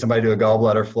interesting to see somebody do a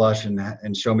gallbladder flush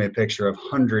and show me a picture of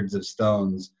hundreds of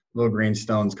stones little green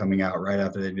stones coming out right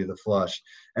after they do the flush.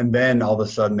 And then all of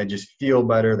a sudden they just feel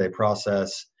better. They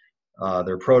process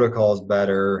their protocols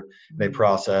better. They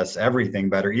process everything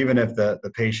better. Even if the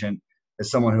patient is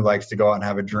someone who likes to go out and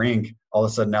have a drink, all of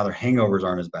a sudden now their hangovers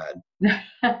aren't as bad.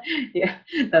 Yeah,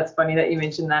 that's funny that you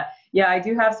mentioned that. Yeah, I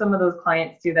do have some of those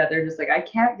clients too that they're just like, I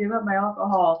can't give up my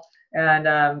alcohol.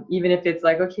 And even if it's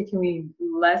like, okay, can we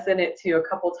lessen it to a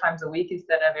couple times a week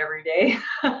instead of every day?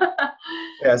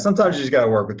 Yeah, sometimes you just got to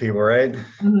work with people, right?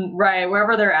 Right,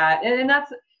 wherever they're at, and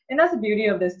that's the beauty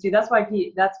of this too. That's why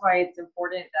it's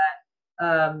important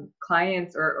that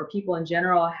clients or people in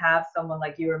general have someone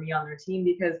like you or me on their team,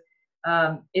 because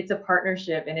it's a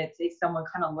partnership, and it takes someone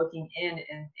kind of looking in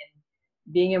and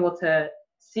being able to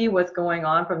see what's going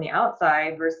on from the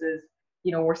outside versus,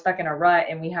 we're stuck in a rut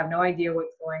and we have no idea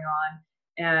what's going on.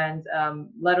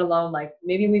 And let alone, like,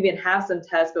 maybe we even have some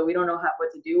tests, but we don't know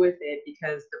what to do with it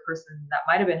because the person that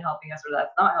might have been helping us or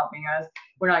that's not helping us,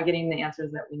 we're not getting the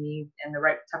answers that we need and the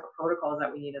right type of protocols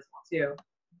that we need as well too.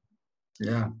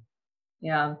 Yeah.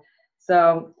 Yeah.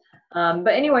 So,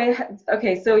 but anyway,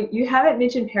 okay, so you haven't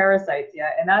mentioned parasites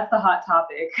yet, and that's the hot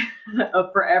topic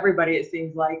for everybody, it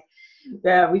seems like.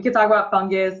 Yeah, we could talk about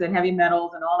fungus and heavy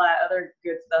metals and all that other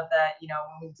good stuff that, when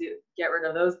we do get rid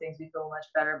of those things, we feel much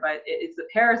better. But it's the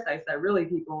parasites that really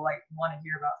people like want to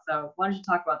hear about. So why don't you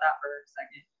talk about that for a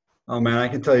second? Oh man, I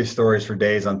can tell you stories for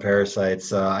days on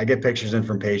parasites. I get pictures in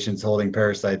from patients holding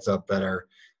parasites up that are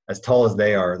as tall as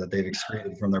they are that they've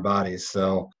excreted from their bodies.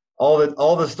 So all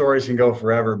the stories can go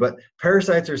forever. But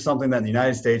parasites are something that in the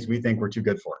United States we think we're too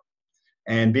good for.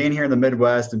 And being here in the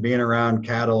Midwest and being around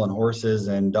cattle and horses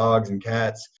and dogs and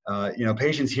cats,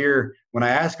 patients here, when I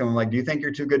ask them, I'm like, do you think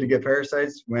you're too good to get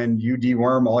parasites when you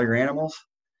deworm all your animals?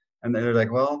 And they're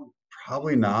like, well,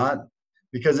 probably not,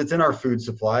 because it's in our food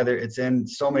supply. It's in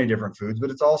so many different foods, but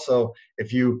it's also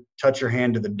if you touch your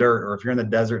hand to the dirt, or if you're in the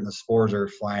desert and the spores are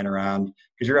flying around,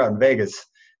 because you're out in Vegas.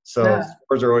 So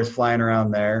spores are always flying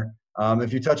around there.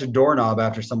 If you touch a doorknob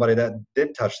after somebody that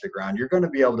did touch the ground, you're going to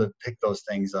be able to pick those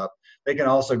things up. They can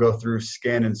also go through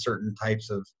skin and certain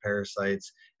types of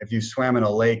parasites. If you swam in a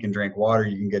lake and drank water,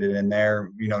 you can get it in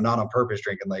there, not on purpose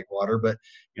drinking lake water, but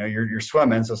you're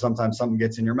swimming. So sometimes something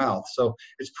gets in your mouth. So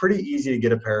it's pretty easy to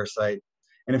get a parasite.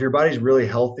 And if your body's really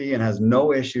healthy and has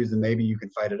no issues, then maybe you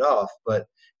can fight it off. But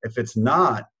if it's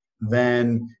not,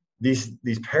 then these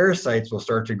parasites will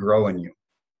start to grow in you.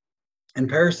 And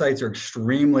parasites are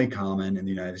extremely common in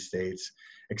the United States,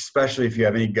 especially if you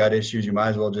have any gut issues. You might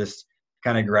as well just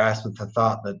kind of grasp with the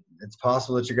thought that it's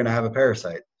possible that you're going to have a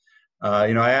parasite. I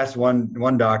asked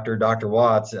one doctor, Dr.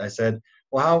 Watts, I said,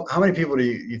 well, how many people do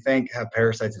you think have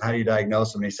parasites and how do you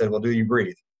diagnose them? And he said, well, do you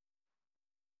breathe?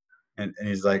 And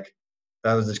he's like,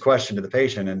 that was his question to the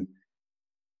patient. And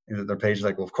the patient's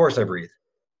like, well, of course I breathe.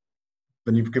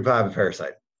 Then you could probably have a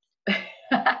parasite.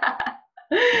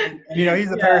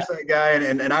 He's a parasite guy,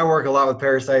 and I work a lot with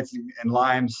parasites and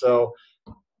Lyme. So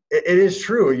it is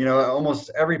true.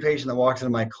 Almost every patient that walks into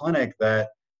my clinic that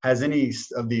has any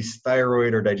of these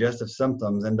thyroid or digestive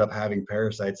symptoms end up having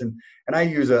parasites. And I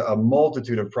use a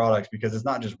multitude of products because it's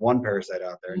not just one parasite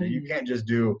out there. You can't just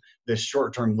do this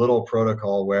short-term little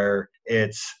protocol where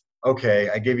it's, okay,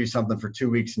 I give you something for 2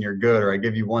 weeks and you're good, or I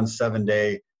give you 1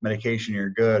 7-day medication,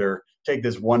 you're good, or take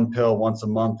this one pill once a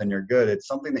month and you're good. It's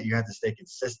something that you have to stay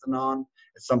consistent on.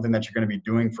 It's something that you're going to be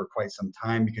doing for quite some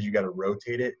time because you got to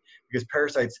rotate it, because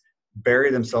parasites bury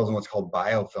themselves in what's called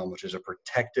biofilm, which is a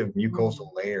protective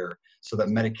mucosal layer so that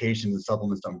medications and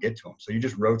supplements don't get to them. So you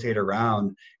just rotate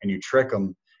around and you trick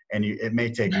them, and it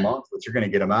may take months, but you're going to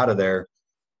get them out of there,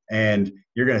 and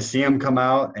you're going to see them come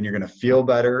out and you're going to feel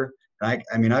better.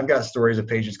 And I've got stories of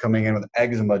patients coming in with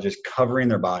eczema just covering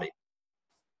their body,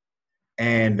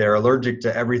 and they're allergic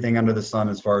to everything under the sun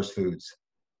as far as foods,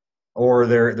 or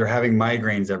they're having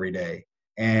migraines every day.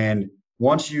 And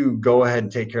once you go ahead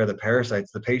and take care of the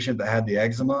parasites, the patient that had the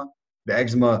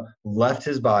eczema left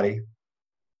his body,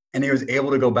 and he was able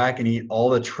to go back and eat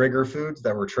all the trigger foods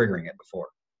that were triggering it before.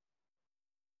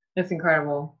 That's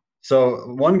incredible.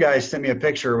 So one guy sent me a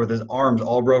picture with his arms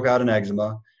all broke out in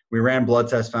eczema. We ran blood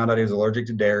tests, found out he was allergic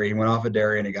to dairy. He went off of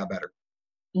dairy and it got better.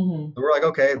 So we're like,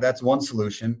 okay, that's one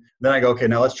solution. Then I go, okay,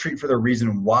 now let's treat for the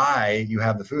reason why you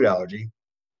have the food allergy,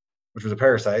 which was a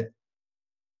parasite.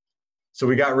 So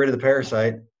we got rid of the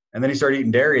parasite, and then he started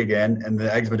eating dairy again, and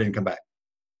the eczema didn't come back.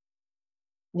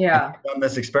 Yeah. We've done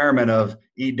this experiment of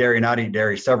eat dairy, not eat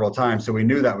dairy several times, so we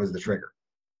knew that was the trigger.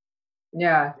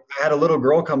 Yeah. I had a little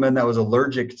girl come in that was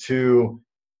allergic to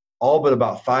all but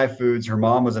about 5 foods. Her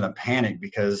mom was in a panic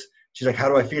because she's like, how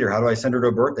do I feed her? How do I send her to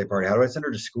a birthday party? How do I send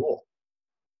her to school?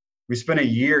 We spent a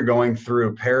year going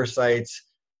through parasites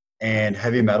and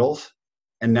heavy metals.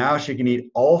 And now she can eat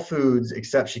all foods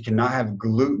except she cannot have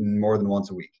gluten more than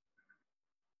once a week.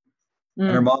 And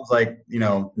her mom's like,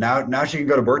 now she can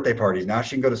go to birthday parties. Now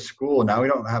she can go to school. Now we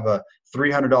don't have a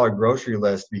 $300 grocery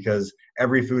list because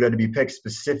every food had to be picked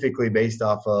specifically based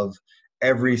off of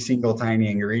every single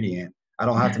tiny ingredient. I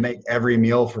don't have to make every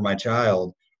meal for my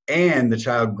child. And the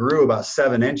child grew about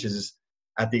 7 inches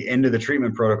at the end of the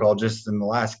treatment protocol just in the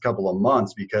last couple of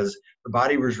months because the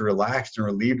body was relaxed and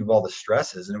relieved of all the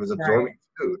stresses and it was absorbing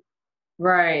food.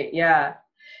 Right. Yeah.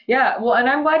 Yeah. Well, and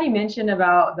I'm glad you mentioned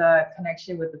about the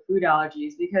connection with the food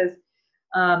allergies because,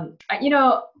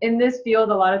 in this field,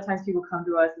 a lot of times people come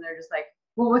to us and they're just like,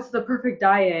 well, what's the perfect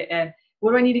diet? And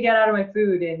what do I need to get out of my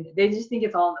food? And they just think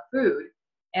it's all in the food.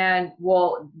 And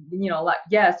well,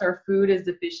 yes, our food is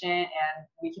deficient and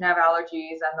we can have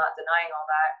allergies. I'm not denying all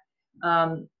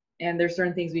that. And there's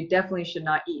certain things we definitely should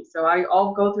not eat. So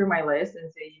I'll go through my list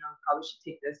and say, probably should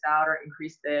take this out or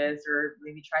increase this or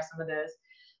maybe try some of this.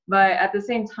 But at the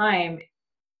same time,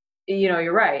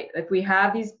 you're right. If we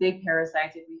have these big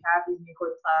parasites, if we have these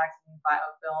mucoid plaques and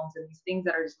biofilms and these things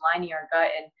that are just lining our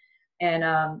gut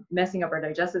and messing up our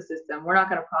digestive system, we're not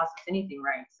going to process anything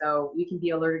right. So we can be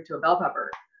allergic to a bell pepper.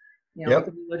 We can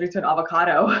be allergic to an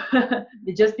avocado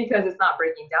just because it's not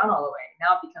breaking down all the way.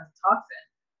 Now it becomes a toxin.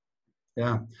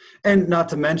 Yeah. And not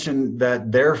to mention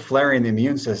that they're flaring the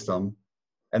immune system,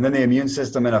 and then the immune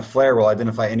system in a flare will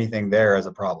identify anything there as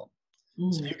a problem.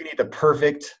 Mm-hmm. So you can eat the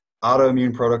perfect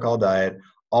autoimmune protocol diet,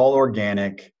 all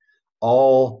organic,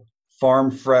 all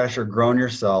farm fresh or grown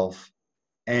yourself.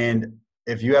 And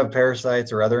if you have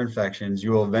parasites or other infections,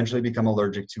 you will eventually become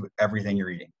allergic to everything you're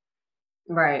eating.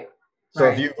 Right. So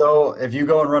if you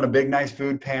go and run a big nice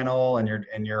food panel and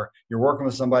you're working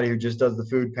with somebody who just does the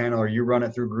food panel, or you run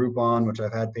it through Groupon, which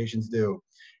I've had patients do,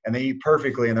 and they eat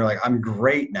perfectly and they're like, I'm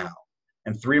great now.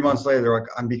 And 3 months later, they're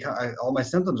like, all my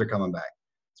symptoms are coming back.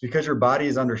 It's because your body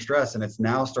is under stress and it's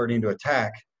now starting to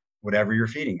attack whatever you're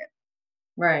feeding it.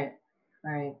 Right.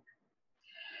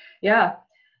 Yeah.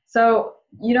 So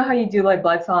you know how you do like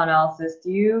blood cell analysis?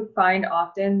 Do you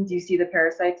see the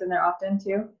parasites in there often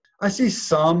too? I see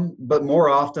some, but more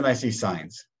often I see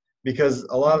signs, because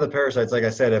a lot of the parasites, like I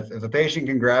said, if a patient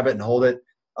can grab it and hold it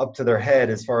up to their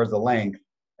head as far as the length,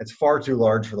 it's far too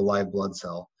large for the live blood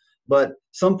cell. But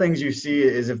some things you see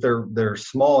is if they're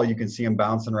small, you can see them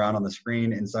bouncing around on the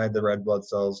screen inside the red blood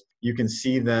cells. You can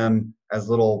see them as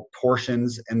little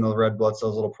portions in the red blood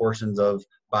cells, little portions of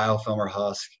biofilm or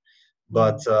husk.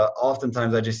 But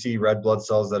oftentimes I just see red blood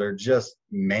cells that are just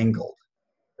mangled.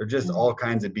 They're just all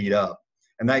kinds of beat up.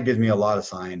 And that gives me a lot of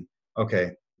sign.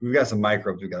 Okay, we've got some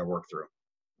microbes we got to work through.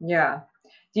 Yeah.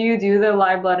 Do you do the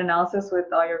live blood analysis with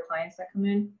all your clients that come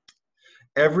in?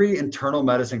 Every internal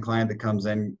medicine client that comes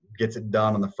in gets it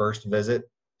done on the first visit.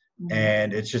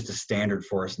 And it's just a standard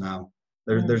for us now.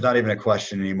 There's not even a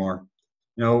question anymore.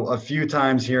 A few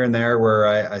times here and there where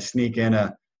I sneak in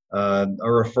a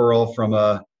referral from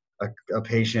a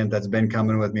patient that's been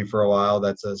coming with me for a while.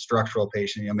 That's a structural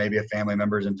patient, maybe a family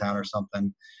member's in town or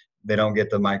something. They don't get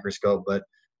the microscope, but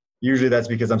usually that's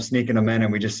because I'm sneaking them in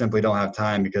and we just simply don't have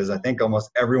time, because I think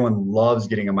almost everyone loves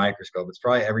getting a microscope. It's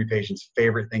probably every patient's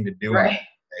favorite thing to do. Right.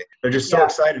 They're just so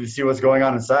excited to see what's going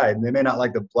on inside. And they may not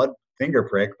like the blood finger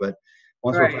prick, but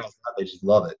once we're past that, they just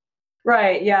love it.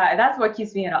 Right. Yeah. And that's what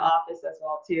keeps me in an office as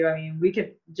well too. I mean, we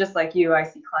could, just like you, I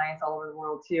see clients all over the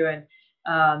world too. And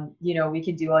we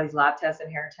can do all these lab tests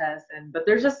and hair tests, but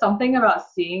there's just something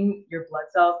about seeing your blood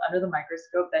cells under the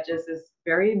microscope that just is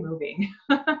very moving.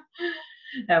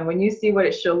 And when you see what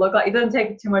it should look like, it doesn't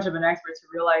take too much of an expert to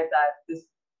realize that this,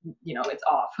 it's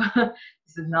off.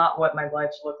 This is not what my blood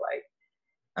should look like.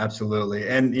 Absolutely.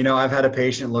 And, I've had a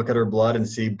patient look at her blood and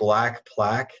see black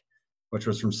plaque, which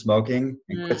was from smoking,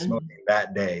 and quit smoking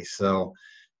that day. So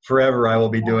forever I will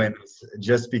be doing this,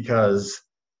 just because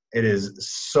it is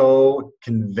so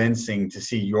convincing to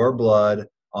see your blood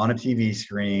on a TV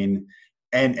screen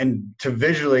and to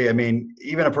visually, I mean,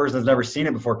 even a person that's never seen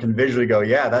it before can visually go,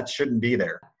 yeah, that shouldn't be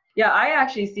there. Yeah, I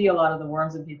actually see a lot of the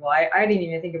worms in people. I didn't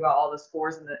even think about all the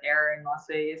spores in the air in Las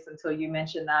Vegas until you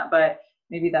mentioned that, but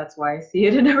maybe that's why I see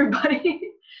it in everybody.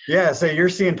 Yeah, so you're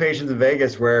seeing patients in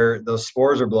Vegas where those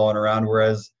spores are blowing around,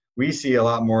 whereas we see a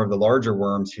lot more of the larger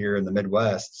worms here in the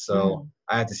Midwest. So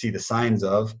I have to see the signs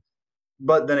of.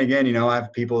 But then again, I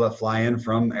have people that fly in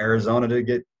from Arizona to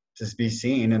get to be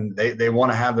seen, and they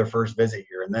want to have their first visit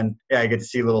here. And then, I get to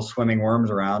see little swimming worms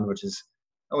around, which is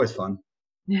always fun.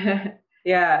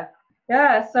 Yeah.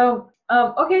 So,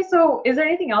 okay. So is there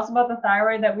anything else about the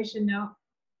thyroid that we should know?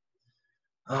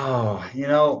 Oh,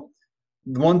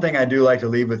 one thing I do like to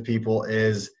leave with people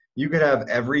is you could have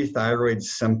every thyroid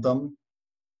symptom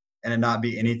and it not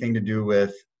be anything to do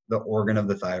with the organ of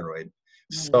the thyroid.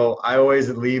 Mm. So I always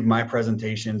leave my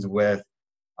presentations with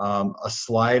a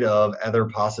slide of other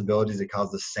possibilities that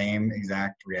cause the same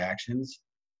exact reactions,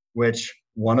 which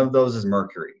one of those is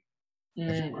mercury.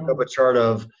 If you look up a chart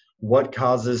of what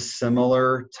causes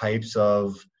similar types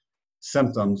of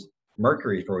symptoms,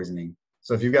 mercury poisoning.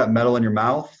 So if you've got metal in your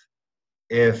mouth,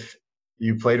 if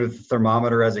you played with the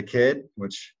thermometer as a kid,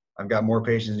 which I've got more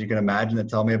patients you can imagine that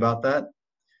tell me about that,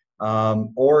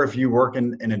 or if you work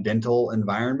in a dental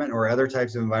environment or other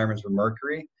types of environments with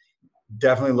mercury,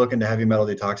 definitely look into heavy metal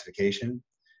detoxification.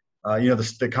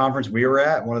 The conference we were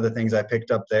at, one of the things I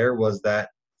picked up there was that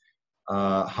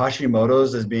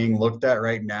Hashimoto's is being looked at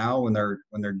right now when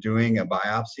they're doing a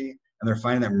biopsy, and they're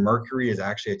finding that mercury is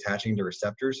actually attaching to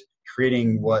receptors,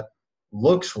 creating what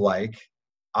looks like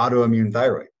autoimmune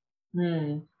thyroid.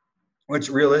 Mm. Which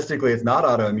realistically it's not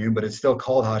autoimmune, but it's still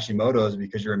called Hashimoto's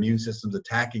because your immune system's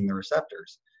attacking the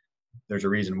receptors. There's a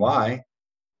reason why.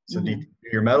 So do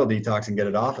your metal detox and get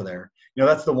it off of there.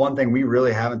 That's the one thing we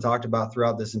really haven't talked about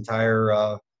throughout this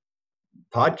entire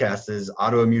podcast is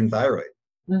autoimmune thyroid.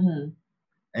 Mm-hmm.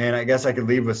 And I guess I could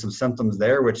leave with some symptoms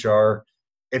there, which are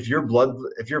if your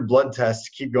blood tests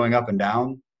keep going up and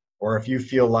down, or if you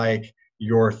feel like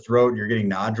your throat, you're getting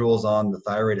nodules on the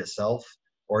thyroid itself,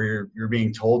 or you're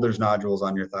being told there's nodules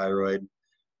on your thyroid,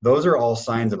 those are all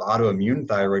signs of autoimmune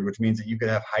thyroid, which means that you could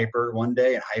have hyper one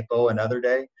day and hypo another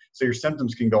day. So your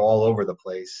symptoms can go all over the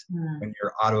place when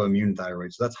you're autoimmune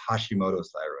thyroid. So that's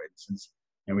Hashimoto's thyroid. Since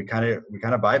we kind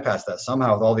of bypass that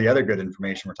somehow with all the other good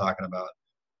information we're talking about.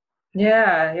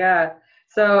 Yeah.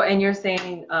 So, and you're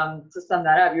saying, to sum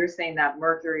that up, you're saying that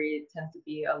mercury tends to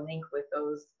be a link with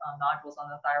those nodules on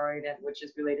the thyroid, and which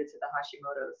is related to the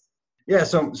Hashimoto's. Yeah.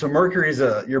 So mercury is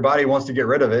your body wants to get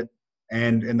rid of it.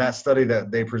 And in that study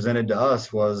that they presented to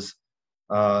us was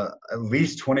at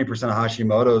least 20% of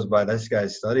Hashimoto's by this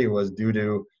guy's study was due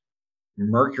to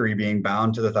mercury being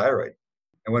bound to the thyroid.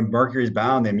 And when mercury is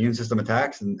bound, the immune system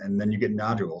attacks and then you get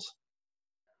nodules.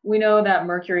 We know that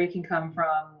mercury can come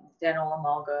from dental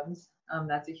amalgams.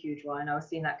 That's a huge one. I was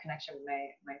seeing that connection with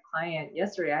my client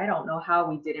yesterday. I don't know how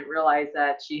we didn't realize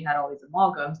that she had all these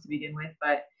amalgams to begin with,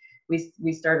 but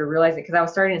we started realizing because I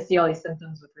was starting to see all these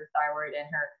symptoms with her thyroid and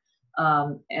her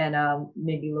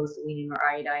maybe low selenium or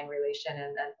iodine relation,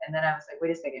 and then I was like,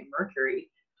 wait a second, mercury.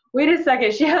 Wait a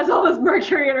second, she has all this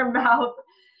mercury in her mouth.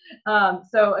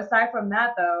 So aside from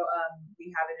that, though,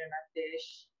 we have it in our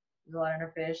fish. There's a lot in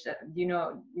our fish.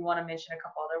 You want to mention a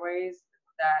couple other ways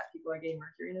that people are getting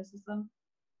mercury in their system?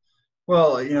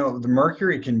 Well, the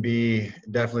mercury can be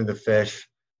definitely the fish,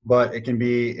 but it can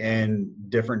be in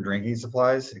different drinking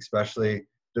supplies, especially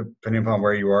depending upon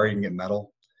where you are, you can get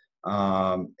metal.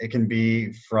 It can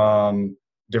be from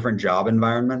different job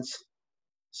environments.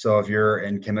 So if you're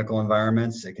in chemical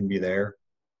environments, it can be there.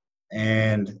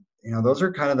 And, those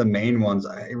are kind of the main ones.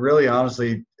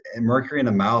 Honestly, mercury in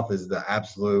the mouth is the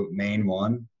absolute main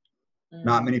one.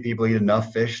 Not many people eat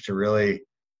enough fish to really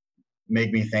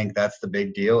make me think that's the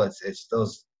big deal. It's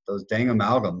those dang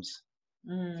amalgams.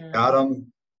 If you got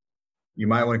them, you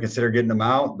might want to consider getting them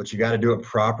out, but you got to do it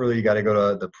properly. You got to go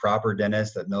to the proper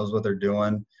dentist that knows what they're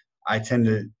doing. I tend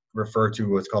to refer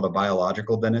to what's called a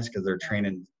biological dentist because they're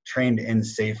trained in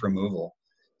safe removal.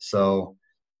 So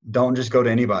don't just go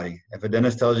to anybody. If a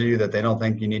dentist tells you that they don't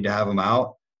think you need to have them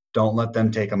out, don't let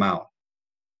them take them out.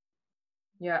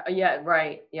 Yeah,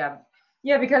 right.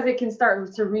 Yeah, because it can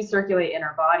start to recirculate in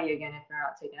our body again if they're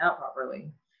not taken out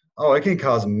properly. Oh, it can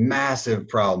cause massive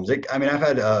problems. I've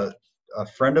had a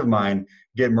friend of mine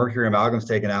get mercury amalgams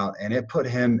taken out, and it put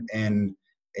him in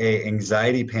a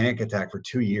anxiety panic attack for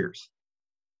 2 years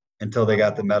until they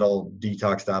got the metal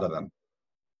detoxed out of him.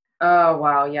 Oh,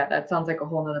 wow. Yeah, that sounds like a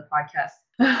whole nother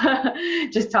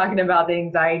podcast. Just talking about the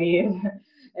anxiety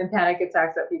and panic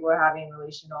attacks that people are having in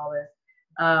relation to all this.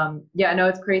 No,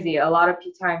 it's crazy. A lot of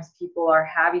times people are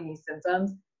having these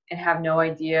symptoms and have no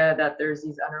idea that there's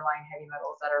these underlying heavy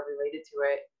metals that are related to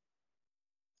it.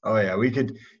 Oh yeah,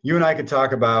 you and I could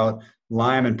talk about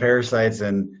Lyme and parasites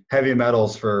and heavy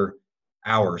metals for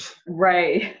hours.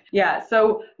 Right. Yeah.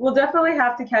 So we'll definitely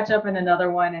have to catch up in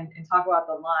another one and talk about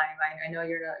the Lyme. I know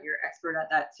you're expert at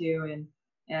that too,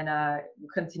 and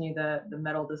we'll continue the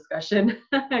metal discussion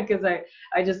because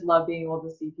I just love being able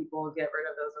to see people get rid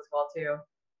of those as well too.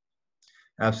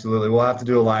 Absolutely. We'll have to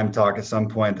do a Lyme talk at some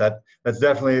point. That's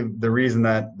definitely the reason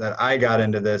that I got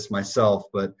into this myself.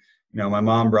 But, my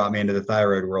mom brought me into the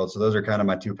thyroid world. So those are kind of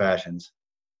my two passions.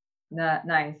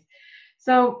 Nice.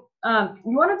 So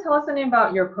you want to tell us something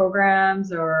about your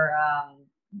programs or,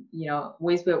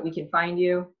 ways that we can find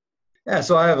you? Yeah,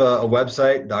 so I have a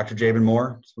website, Dr. Jaban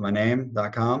Moore, it's my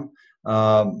name.com.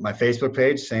 My Facebook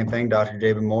page, same thing, Dr.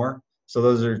 Jaban Moore. So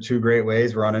those are two great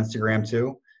ways. We're on Instagram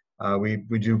too. We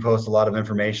do post a lot of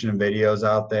information and videos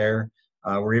out there.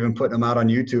 We're even putting them out on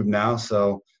YouTube now.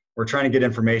 So we're trying to get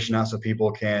information out so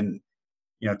people can,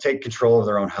 take control of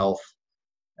their own health.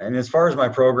 And as far as my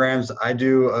programs, I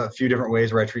do a few different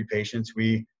ways where I treat patients.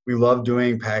 We love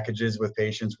doing packages with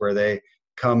patients where they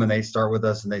come and they start with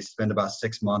us and they spend about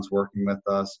 6 months working with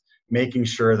us, making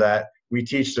sure that we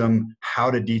teach them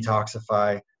how to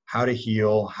detoxify, how to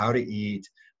heal, how to eat,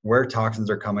 where toxins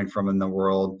are coming from in the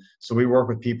world. So we work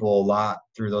with people a lot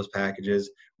through those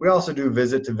packages. We also do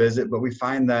visit to visit, but we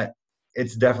find that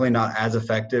it's definitely not as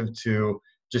effective to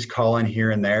just call in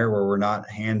here and there where we're not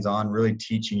hands-on really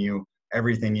teaching you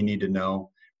everything you need to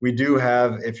know. We do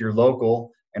have, if you're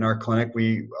local in our clinic,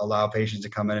 we allow patients to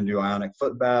come in and do ionic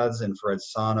foot baths, infrared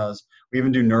saunas. We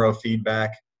even do neurofeedback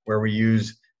where we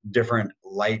use different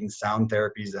light and sound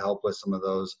therapies to help with some of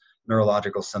those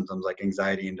neurological symptoms like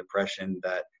anxiety and depression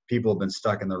that people have been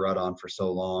stuck in the rut on for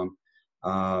so long.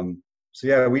 So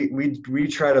yeah, we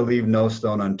try to leave no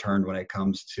stone unturned when it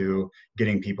comes to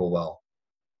getting people well.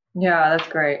 Yeah, that's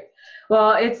great.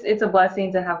 Well, it's a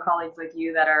blessing to have colleagues like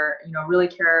you that are, really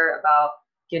care about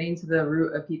getting to the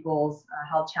root of people's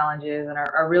health challenges and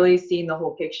are really seeing the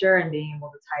whole picture and being able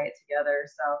to tie it together.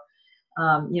 So,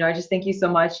 I just thank you so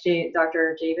much,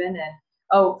 Dr. Jaban.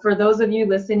 And for those of you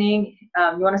listening,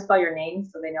 you want to spell your name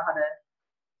so they know how to.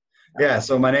 Yeah,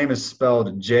 so my name is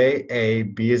spelled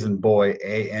J-A-B as in boy,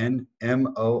 A-N-M-O-O-R-E.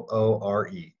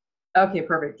 Okay,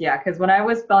 perfect. Yeah, because when I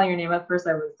was spelling your name at first,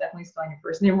 I was definitely spelling your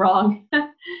first name wrong.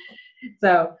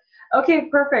 So, okay,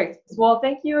 perfect. Well,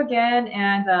 thank you again.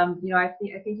 And, I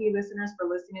thank you listeners for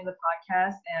listening to the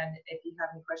podcast. And if you have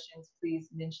any questions, please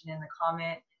mention in the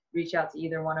comment, reach out to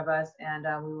either one of us, and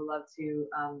we would love to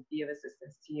be of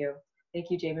assistance to you. Thank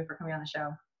you, Jaban, for coming on the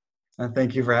show.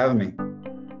 Thank you for having me.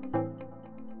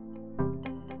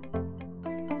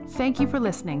 Thank you for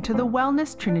listening to the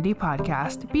Wellness Trinity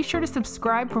podcast. Be sure to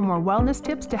subscribe for more wellness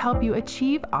tips to help you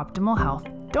achieve optimal health.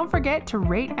 Don't forget to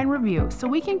rate and review so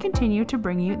we can continue to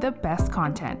bring you the best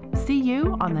content. See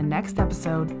you on the next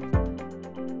episode.